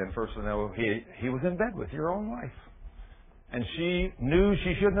feet, and first of all, he was in bed with your own wife. And she knew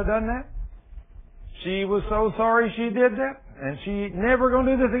she shouldn't have done that. She was so sorry she did that, and she never going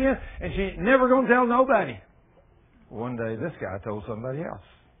to do this again, and she never going to tell nobody. One day, this guy told somebody else.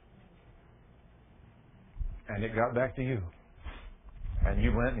 And it got back to you. And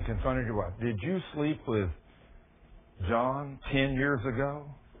you went and confronted your wife. Did you sleep with John 10 years ago?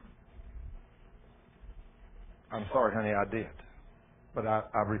 I'm sorry, honey, I did. But I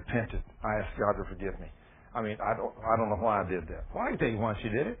repented. I asked God to forgive me. I mean, I don't know why I did that. Well, I can tell you why she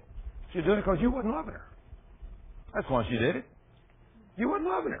did it. She did it because you wasn't loving her. That's why she did it. You wasn't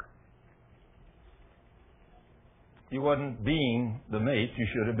loving her. You wasn't being the mate you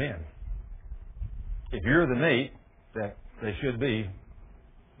should have been. If you're the mate that they should be,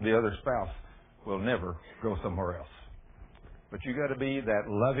 the other spouse will never go somewhere else. But you got to be that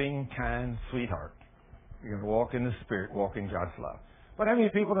loving, kind sweetheart. You're going to walk in the Spirit, walk in God's love. But how many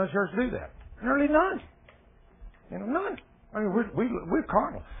people in the church do that? Nearly none. None. I mean, we're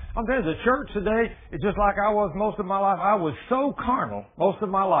carnal. I'm telling you, the church today is just like I was most of my life. I was so carnal most of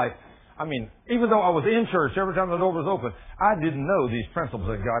my life. I mean, even though I was in church every time the door was open, I didn't know these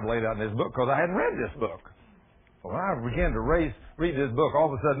principles that God laid out in this book because I hadn't read this book. When I began to read this book, all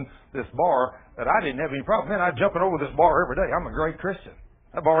of a sudden, this bar that I didn't have any problem, man, I'm jumping over this bar every day. I'm a great Christian.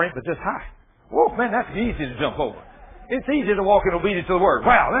 That bar ain't but this high. Whoa, man, that's easy to jump over. It's easy to walk in obedience to the Word.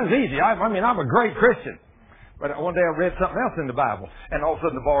 Wow, that's easy. I mean, I'm a great Christian. But one day I read something else in the Bible, and all of a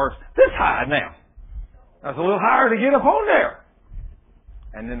sudden the bar's this high now. That's a little higher to get up on there.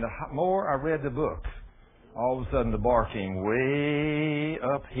 And then the more I read the book, all of a sudden the bar came way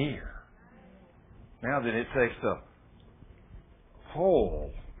up here. Now then it takes the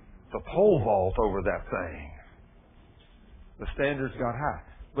pole vault over that thing. The standards got high.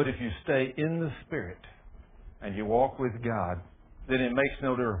 But if you stay in the Spirit and you walk with God, then it makes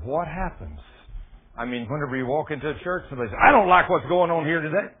no difference what happens. I mean, whenever you walk into a church, somebody says, I don't like what's going on here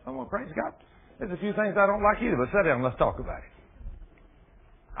today. I'm going, praise God. There's a few things I don't like either, but sit down and let's talk about it.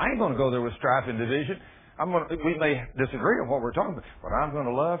 I ain't going to go there with strife and division. We may disagree on what we're talking about, but I'm going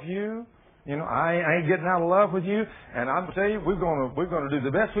to love you. I ain't getting out of love with you. And I'm going to tell you, we're going to do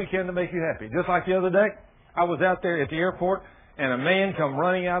the best we can to make you happy. Just like the other day, I was out there at the airport, and a man come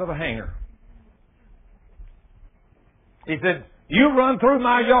running out of a hangar. He said, you run through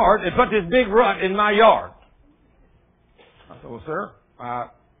my yard and put this big rut in my yard. I said, well, sir, I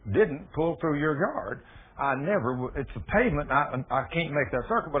didn't pull through your yard. I never, it's a pavement. I can't make that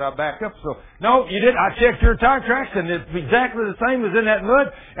circle, but I backed up. So, no, you didn't. I checked your tire tracks, and it's exactly the same as in that mud,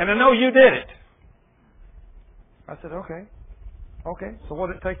 and I know you did it. I said, okay. Okay, so what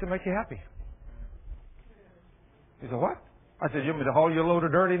did it take to make you happy? He said, what? I said, you want me to haul you a load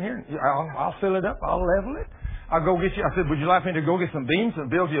of dirt in here? I'll fill it up. I'll level it. I'll go get you. I said, would you like me to go get some beams and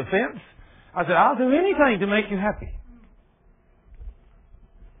build you a fence? I said, I'll do anything to make you happy.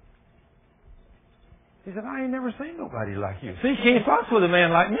 He said, I ain't never seen nobody like you. See, you can't fuss with a man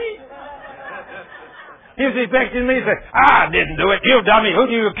like me. He was expecting me to say, I didn't do it. You dummy. Who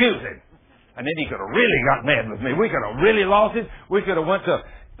do you accuse him? And then he could have really got mad with me. We could have really lost it. We could have went to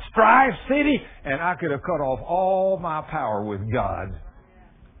Strife City, and I could have cut off all my power with God.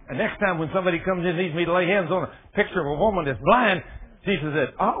 And next time when somebody comes in and needs me to lay hands on a picture of a woman that's blind, Jesus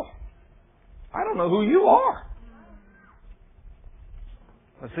said, oh, I don't know who you are.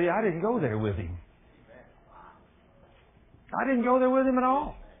 But see, I didn't go there with him. I didn't go there with him at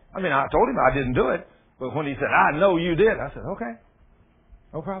all. I mean, I told him I didn't do it. But when he said, I know you did, I said, okay,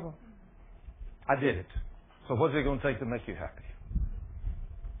 no problem. I did it. So what's it going to take to make you happy?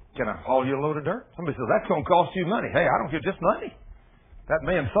 Can I haul you a load of dirt? Somebody says, that's going to cost you money. Hey, I don't give just money. That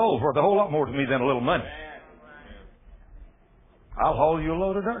man's soul's worth a whole lot more to me than a little money. I'll haul you a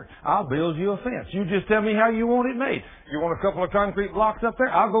load of dirt. I'll build you a fence. You just tell me how you want it made. You want a couple of concrete blocks up there?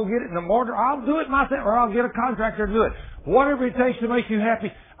 I'll go get it in the mortar. I'll do it myself, or I'll get a contractor to do it. Whatever it takes to make you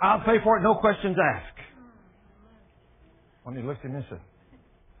happy, I'll pay for it, no questions asked. When he looked at me and said,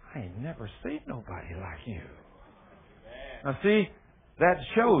 I ain't never seen nobody like you. Now see, that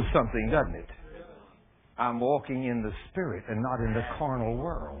shows something, doesn't it? I'm walking in the Spirit and not in the carnal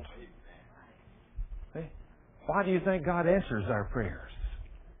world. See? Why do you think God answers our prayers?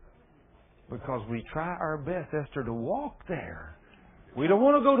 Because we try our best, Esther, to walk there. We don't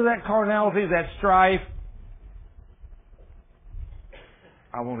want to go to that carnality, that strife.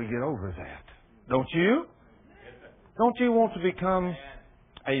 I want to get over that. Don't you? Don't you want to become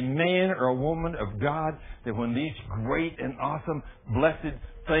A man or a woman of God, that when these great and awesome, blessed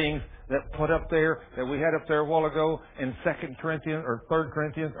things that put up there, that we had up there a while ago in 2 Corinthians or 3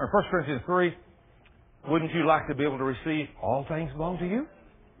 Corinthians or 1 Corinthians 3, wouldn't you like to be able to receive all things belong to you?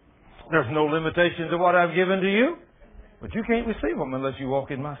 There's no limitation to what I've given to you, but you can't receive them unless you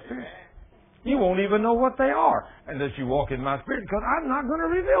walk in my Spirit. You won't even know what they are unless you walk in my Spirit, because I'm not going to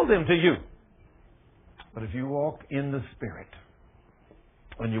reveal them to you. But if you walk in the Spirit,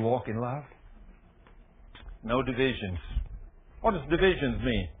 when you walk in love, no divisions. What does divisions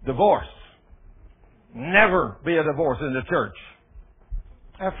mean? Divorce. Never be a divorce in the church.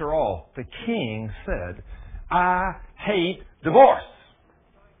 After all, the King said, I hate divorce.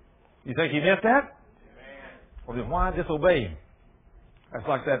 You think he meant that? Well, then why disobey him? That's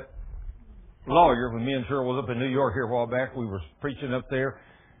like that lawyer, when me and Cheryl was up in New York here a while back, we were preaching up there.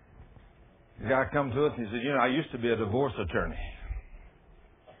 The guy come to us and he said, I used to be a divorce attorney.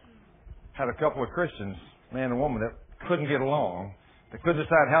 Had a couple of Christians, man and woman, that couldn't get along. They couldn't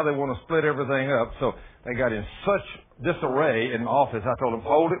decide how they want to split everything up, so they got in such disarray in the office. I told them,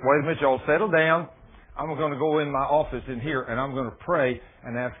 hold it, wait a minute, y'all settle down. I'm going to go in my office in here and I'm going to pray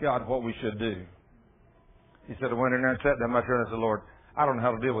and ask God what we should do. He said, I went in there and sat down my chair and I said, Lord, I don't know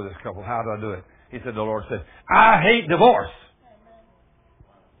how to deal with this couple. How do I do it? He said, the Lord said, I hate divorce.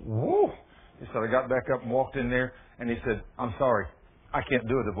 Whoa. He said, I got back up and walked in there and he said, I'm sorry, I can't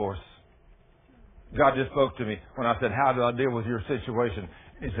do a divorce. God just spoke to me when I said, how do I deal with your situation?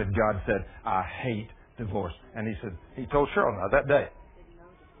 He said, God said, I hate divorce. And he said, he told Cheryl now that day.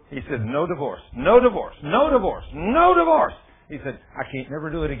 He said, no divorce, no divorce, no divorce, no divorce. He said, I can't never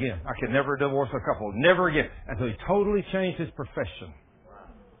do it again. I can never divorce a couple. Never again. And so he totally changed his profession.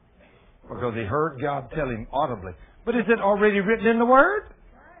 Because he heard God tell him audibly. But is it already written in the Word?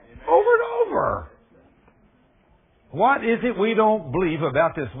 Over and over. What is it we don't believe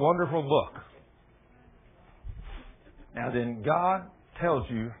about this wonderful book? Now then, God tells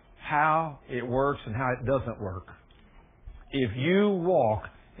you how it works and how it doesn't work. If you walk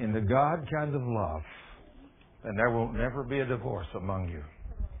in the God kind of love, then there will never be a divorce among you.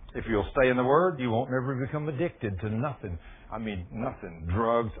 If you'll stay in the Word, you won't never become addicted to nothing. I mean, nothing.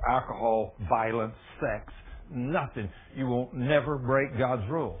 Drugs, alcohol, violence, sex, nothing. You won't never break God's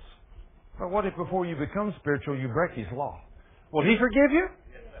rules. But what if before you become spiritual, you break His law? Will He forgive you?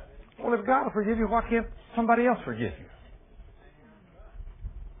 Well, if God will forgive you, why can't somebody else forgive you?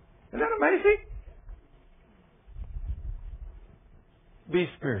 Isn't that amazing? Be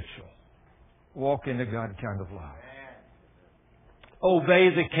spiritual. Walk into God kind of love. Obey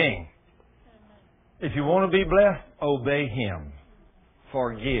the King. If you want to be blessed, obey Him.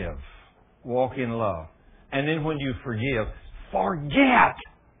 Forgive. Walk in love. And then when you forgive, forget.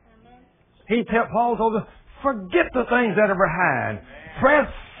 Paul told us, forget the things that are behind. Press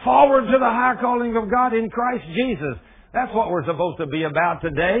forward to the high calling of God in Christ Jesus. That's what we're supposed to be about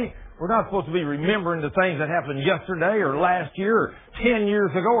today. We're not supposed to be remembering the things that happened yesterday or last year or 10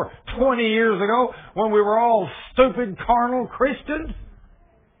 years ago or 20 years ago when we were all stupid, carnal Christians.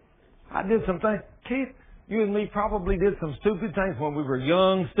 I did some things. Keith, you and me probably did some stupid things when we were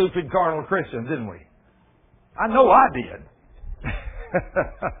young, stupid, carnal Christians, didn't we? I know I did.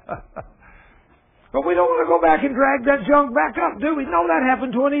 But we don't want to go back and drag that junk back up, do we? No, that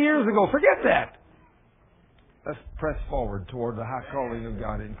happened 20 years ago. Forget that. Let's press forward toward the high calling of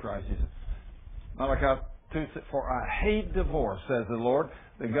God in Christ Jesus. Malachi 2, for I hate divorce, says the Lord,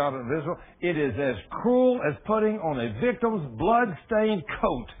 the God of Israel. It is as cruel as putting on a victim's blood-stained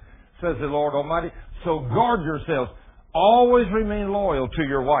coat, says the Lord Almighty. So guard yourselves. Always remain loyal to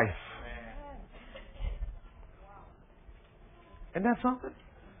your wife. Isn't that something?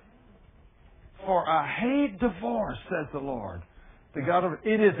 For I hate divorce, says the Lord. The God of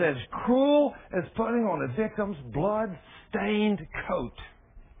it is as cruel as putting on a victim's blood-stained coat.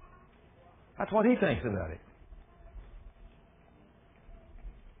 That's what he thinks about it.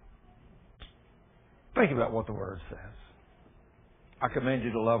 Think about what the Word says. I command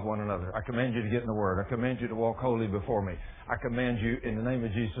you to love one another. I command you to get in the Word. I command you to walk holy before me. I command you, in the name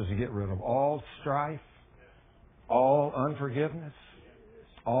of Jesus, to get rid of all strife, all unforgiveness,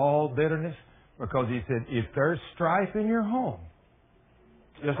 all bitterness. Because he said, if there's strife in your home,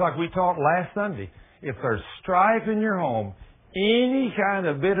 just like we talked last Sunday, if there's strife in your home, any kind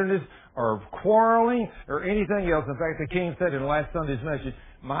of bitterness or quarreling or anything else. In fact, the King said in last Sunday's message,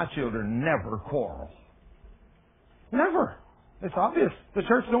 my children never quarrel. Never. It's obvious. The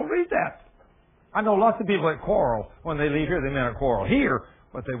church don't read that. I know lots of people that quarrel when they leave here. They may not quarrel here,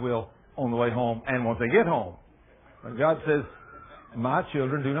 but they will on the way home and once they get home. But God says, my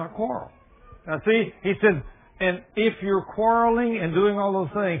children do not quarrel. Now see, he said, And if you're quarreling and doing all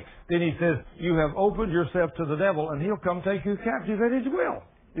those things, then he says, you have opened yourself to the devil, and he'll come take you captive at his will.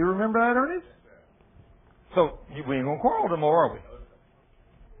 You remember that, Ernest? So we ain't going to quarrel tomorrow, are we?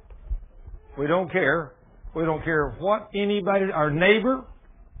 We don't care. We don't care what anybody, our neighbor,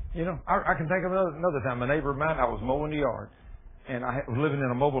 you know, I can think of another time. A neighbor of mine, I was mowing the yard, and I was living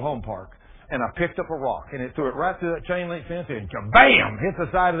in a mobile home park, and I picked up a rock, and it threw it right through that chain link fence, and kabam, hit the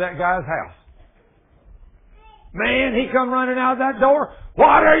side of that guy's house. Man, he come running out that door.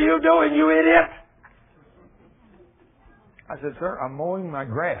 What are you doing, you idiot? I said, sir, I'm mowing my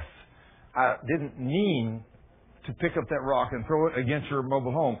grass. I didn't mean to pick up that rock and throw it against your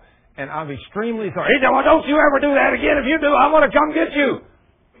mobile home. And I'm extremely sorry. He said, well, don't you ever do that again. If you do, I'm going to come get you.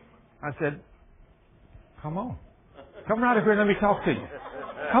 I said, come on. Come right up here and let me talk to you.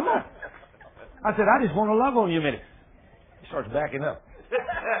 Come on. I said, I just want to love on you a minute. He starts backing up.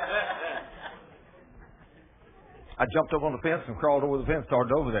 I jumped up on the fence and crawled over the fence,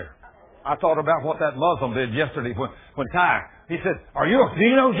 started over there. I thought about what that Muslim did yesterday when Ty, he said, do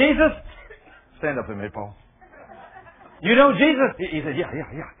you know Jesus? Stand up a minute, Paul. You know Jesus? He said, yeah.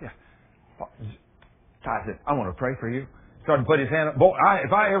 Ty said, I want to pray for you. Started to put his hand up. Boy, if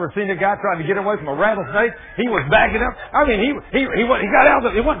I ever seen a guy trying to get away from a rattlesnake, he was backing up. I mean, he got out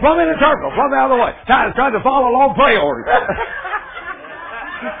of the, he went plumb in the circle, plumb out of the way. Ty tried to follow along, pray over him.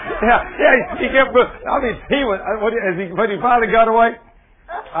 He kept. I mean, he was. When he finally got away,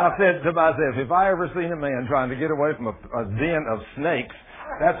 I said to myself, if I ever seen a man trying to get away from a den of snakes,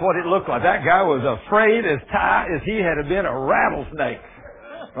 that's what it looked like. That guy was afraid as tight as he had been a rattlesnake.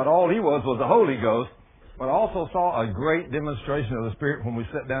 But all he was the Holy Ghost. But I also saw a great demonstration of the Spirit when we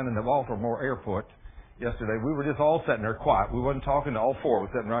sat down in the Baltimore airport yesterday. We were just all sitting there quiet. We wasn't talking to all four. We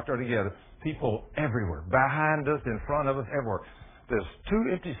were sitting right there together. People everywhere, behind us, in front of us, everywhere. There's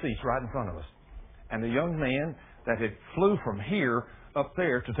 2 empty seats right in front of us. And the young man that had flew from here up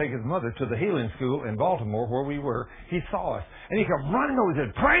there to take his mother to the healing school in Baltimore where we were, he saw us. And he come running over and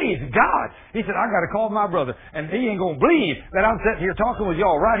said, praise God. He said, I got to call my brother. And he ain't going to believe that I'm sitting here talking with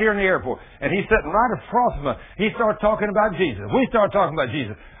y'all right here in the airport. And he's sitting right across from us. He started talking about Jesus. We started talking about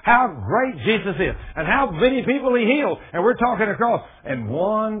Jesus. How great Jesus is. And how many people he healed. And we're talking across. And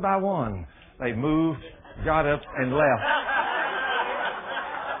one by one, they moved, got up, and left.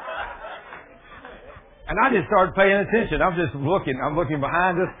 And I just started paying attention. I'm just looking. I'm looking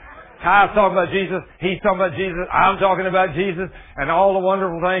behind us. Ty's talking about Jesus. He's talking about Jesus. I'm talking about Jesus. And all the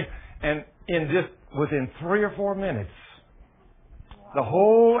wonderful things. And within 3 or 4 minutes, the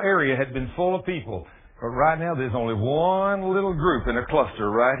whole area had been full of people. But right now, there's only one little group in a cluster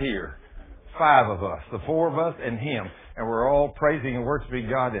right here. 5 of us. The 4 of us and him. And we're all praising and worshiping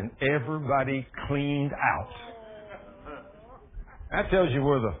God. And everybody cleaned out. That tells you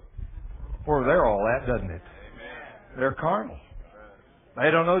where they're all at, doesn't it? They're carnal.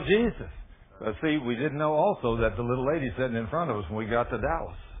 They don't know Jesus. But see, we didn't know also that the little lady sitting in front of us when we got to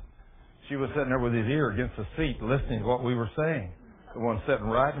Dallas, she was sitting there with his ear against the seat listening to what we were saying. The one sitting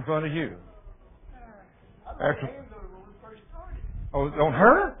right in front of you. On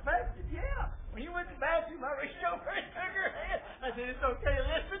her? Yeah. When you went to the bathroom, I reached over and took her hand. I said, it's okay to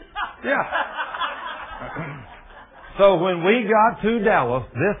listen. Yeah. So when we got to Dallas,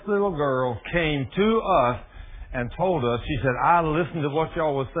 this little girl came to us and told us, she said, I listened to what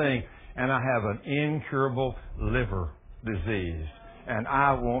y'all was saying, and I have an incurable liver disease. And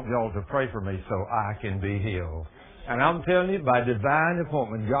I want y'all to pray for me so I can be healed. And I'm telling you, by divine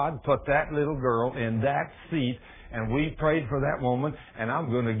appointment, God put that little girl in that seat, and we prayed for that woman. And I'm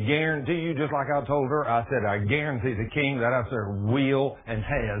going to guarantee you, just like I told her, I said, I guarantee the King that I serve will and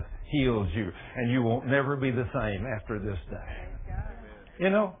has healed you. And you won't never be the same after this day. You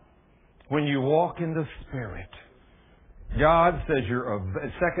know, when you walk in the Spirit, God says you're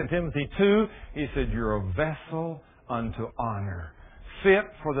 2 Timothy 2, He said you're a vessel unto honor, fit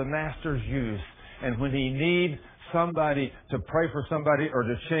for the Master's use. And when He needs somebody to pray for somebody or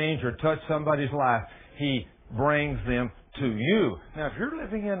to change or touch somebody's life, He brings them to you. Now, if you're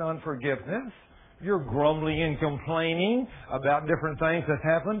living in unforgiveness, you're grumbling and complaining about different things that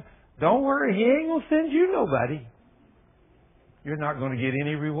happen, don't worry, He ain't going to send you nobody. You're not going to get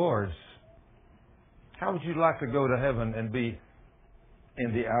any rewards. How would you like to go to heaven and be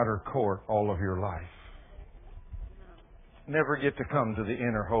in the outer court all of your life? Never get to come to the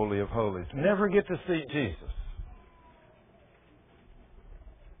inner holy of holies. Never get to see Jesus.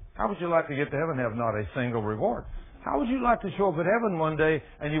 How would you like to get to heaven and have not a single reward? How would you like to show up at heaven one day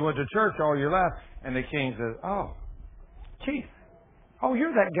and you went to church all your life and the King says, oh, Keith, oh,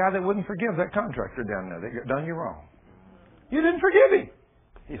 you're that guy that wouldn't forgive that contractor down there that done you wrong. You didn't forgive him.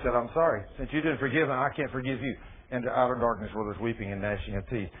 He said, I'm sorry. Since you didn't forgive him, I can't forgive you. Into outer darkness where there's weeping and gnashing of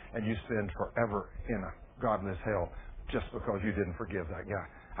teeth, and you spend forever in a godless hell just because you didn't forgive that guy.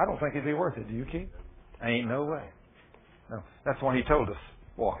 I don't think it'd be worth it. Do you, Keith? Ain't no way. No. That's why he told us,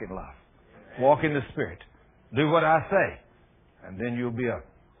 walk in love. Walk in the Spirit. Do what I say. And then you'll be a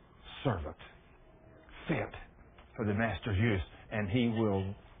servant. Fit for the Master's use. And He will,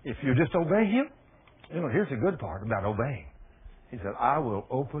 if you just obey Him, here's the good part about obeying. He said, I will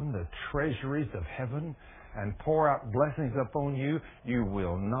open the treasuries of heaven and pour out blessings upon you you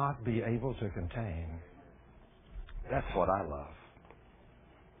will not be able to contain. That's what I love.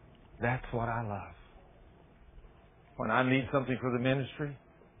 That's what I love. When I need something for the ministry,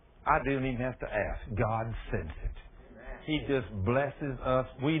 I don't even have to ask. God sends it. He just blesses us.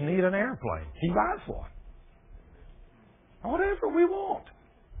 We need an airplane. He buys one. Whatever we want.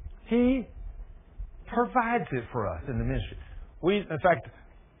 He provides it for us in the ministry. In fact,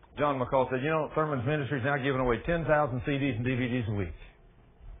 John McCall said, Thurman's ministry is now giving away 10,000 CDs and DVDs a week.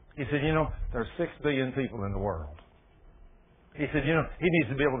 He said, there's 6 billion people in the world. He said, he needs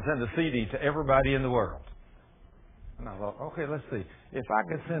to be able to send a CD to everybody in the world. And I thought, okay, let's see. If I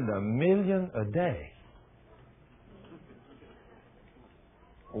could send 1 million a day,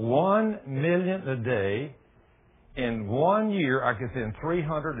 1 million a day, in 1 year I could send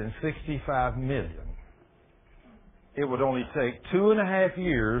 365 million. It would only take 2.5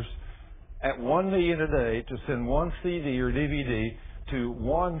 years at 1 million a day to send one CD or DVD to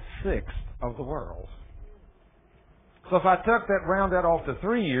 1/6 of the world. So if I round that off to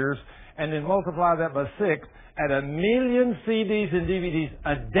 3 years and then multiply that by 6, at 1 million CDs and DVDs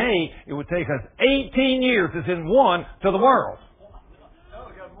a day, it would take us 18 years to send one to the world. Oh,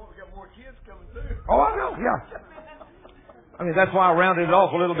 we got more kids coming too. Oh, I know, yeah. That's why I rounded it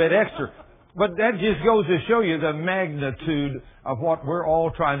off a little bit extra. But that just goes to show you the magnitude of what we're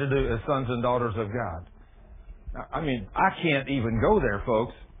all trying to do as sons and daughters of God. Now, I can't even go there,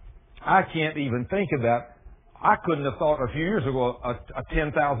 folks. I can't even think about, I couldn't have thought a few years ago a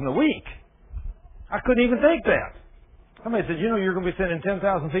 10,000 a week. I couldn't even think that. Somebody said, you're going to be sending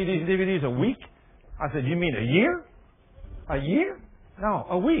 10,000 CDs and DVDs a week? I said, you mean a year? A year? No,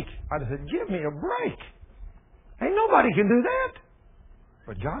 a week. I said, give me a break. Ain't nobody can do that.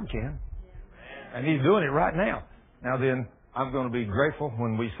 But God can. And He's doing it right now. Now then, I'm going to be grateful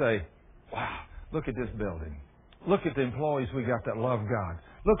when we say, wow, look at this building. Look at the employees we got that love God.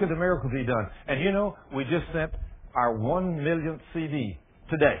 Look at the miracles He's done. And we just sent our 1 millionth CD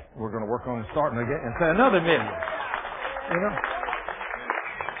today. We're going to work on starting again and say another million.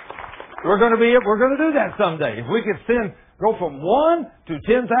 We're going to do that someday. If we could go from 1 to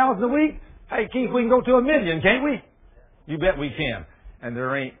 10,000 a week, hey Keith, we can go to 1 million, can't we? You bet we can. And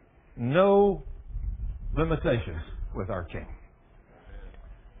there ain't no limitations with our King.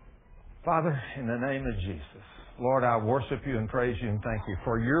 Father, in the name of Jesus, Lord, I worship You and praise You and thank You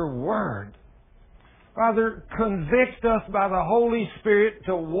for Your Word. Father, convict us by the Holy Spirit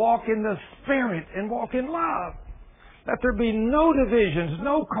to walk in the Spirit and walk in love. Let there be no divisions,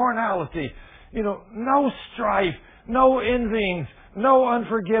 no carnality, no strife, no envyings, no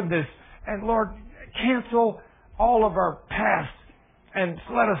unforgiveness. And Lord, cancel all of our past and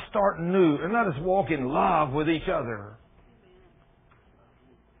let us start new and let us walk in love with each other.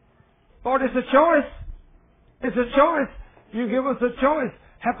 Lord, it's a choice. It's a choice. You give us a choice.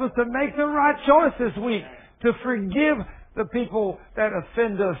 Help us to make the right choice this week to forgive the people that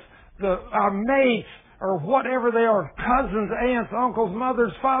offend us, our mates, or whatever they are, cousins, aunts, uncles,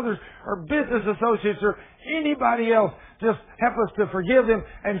 mothers, fathers, or business associates, or anybody else. Just help us to forgive them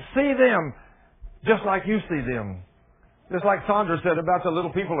and see them just like You see them. Just like Sandra said about the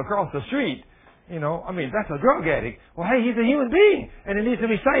little people across the street. That's a drug addict. Well, hey, he's a human being, and he needs to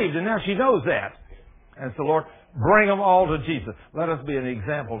be saved, and now she knows that. And so, Lord, bring them all to Jesus. Let us be an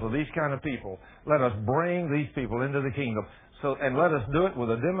example to these kind of people. Let us bring these people into the kingdom. And let us do it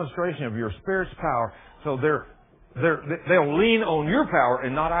with a demonstration of Your Spirit's power, so they'll lean on Your power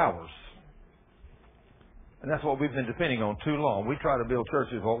and not ours. And that's what we've been depending on too long. We try to build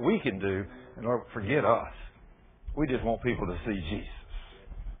churches what we can do, and Lord, forget us. We just want people to see Jesus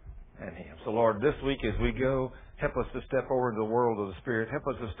and Him. So, Lord, this week as we go, help us to step over into the world of the Spirit. Help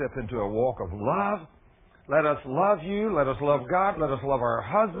us to step into a walk of love. Let us love You. Let us love God. Let us love our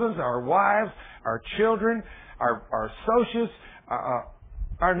husbands, our wives, our children, our associates,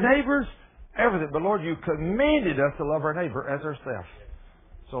 our neighbors, everything. But, Lord, You commanded us to love our neighbor as ourselves.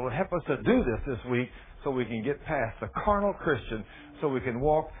 So, Lord, help us to do this week so we can get past the carnal Christian, so we can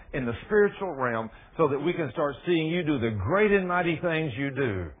walk in the spiritual realm, so that we can start seeing You do the great and mighty things You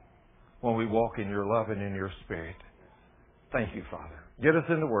do when we walk in Your love and in Your Spirit. Thank You, Father. Get us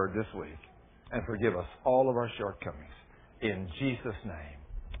in the Word this week and forgive us all of our shortcomings. In Jesus' name,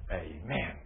 amen.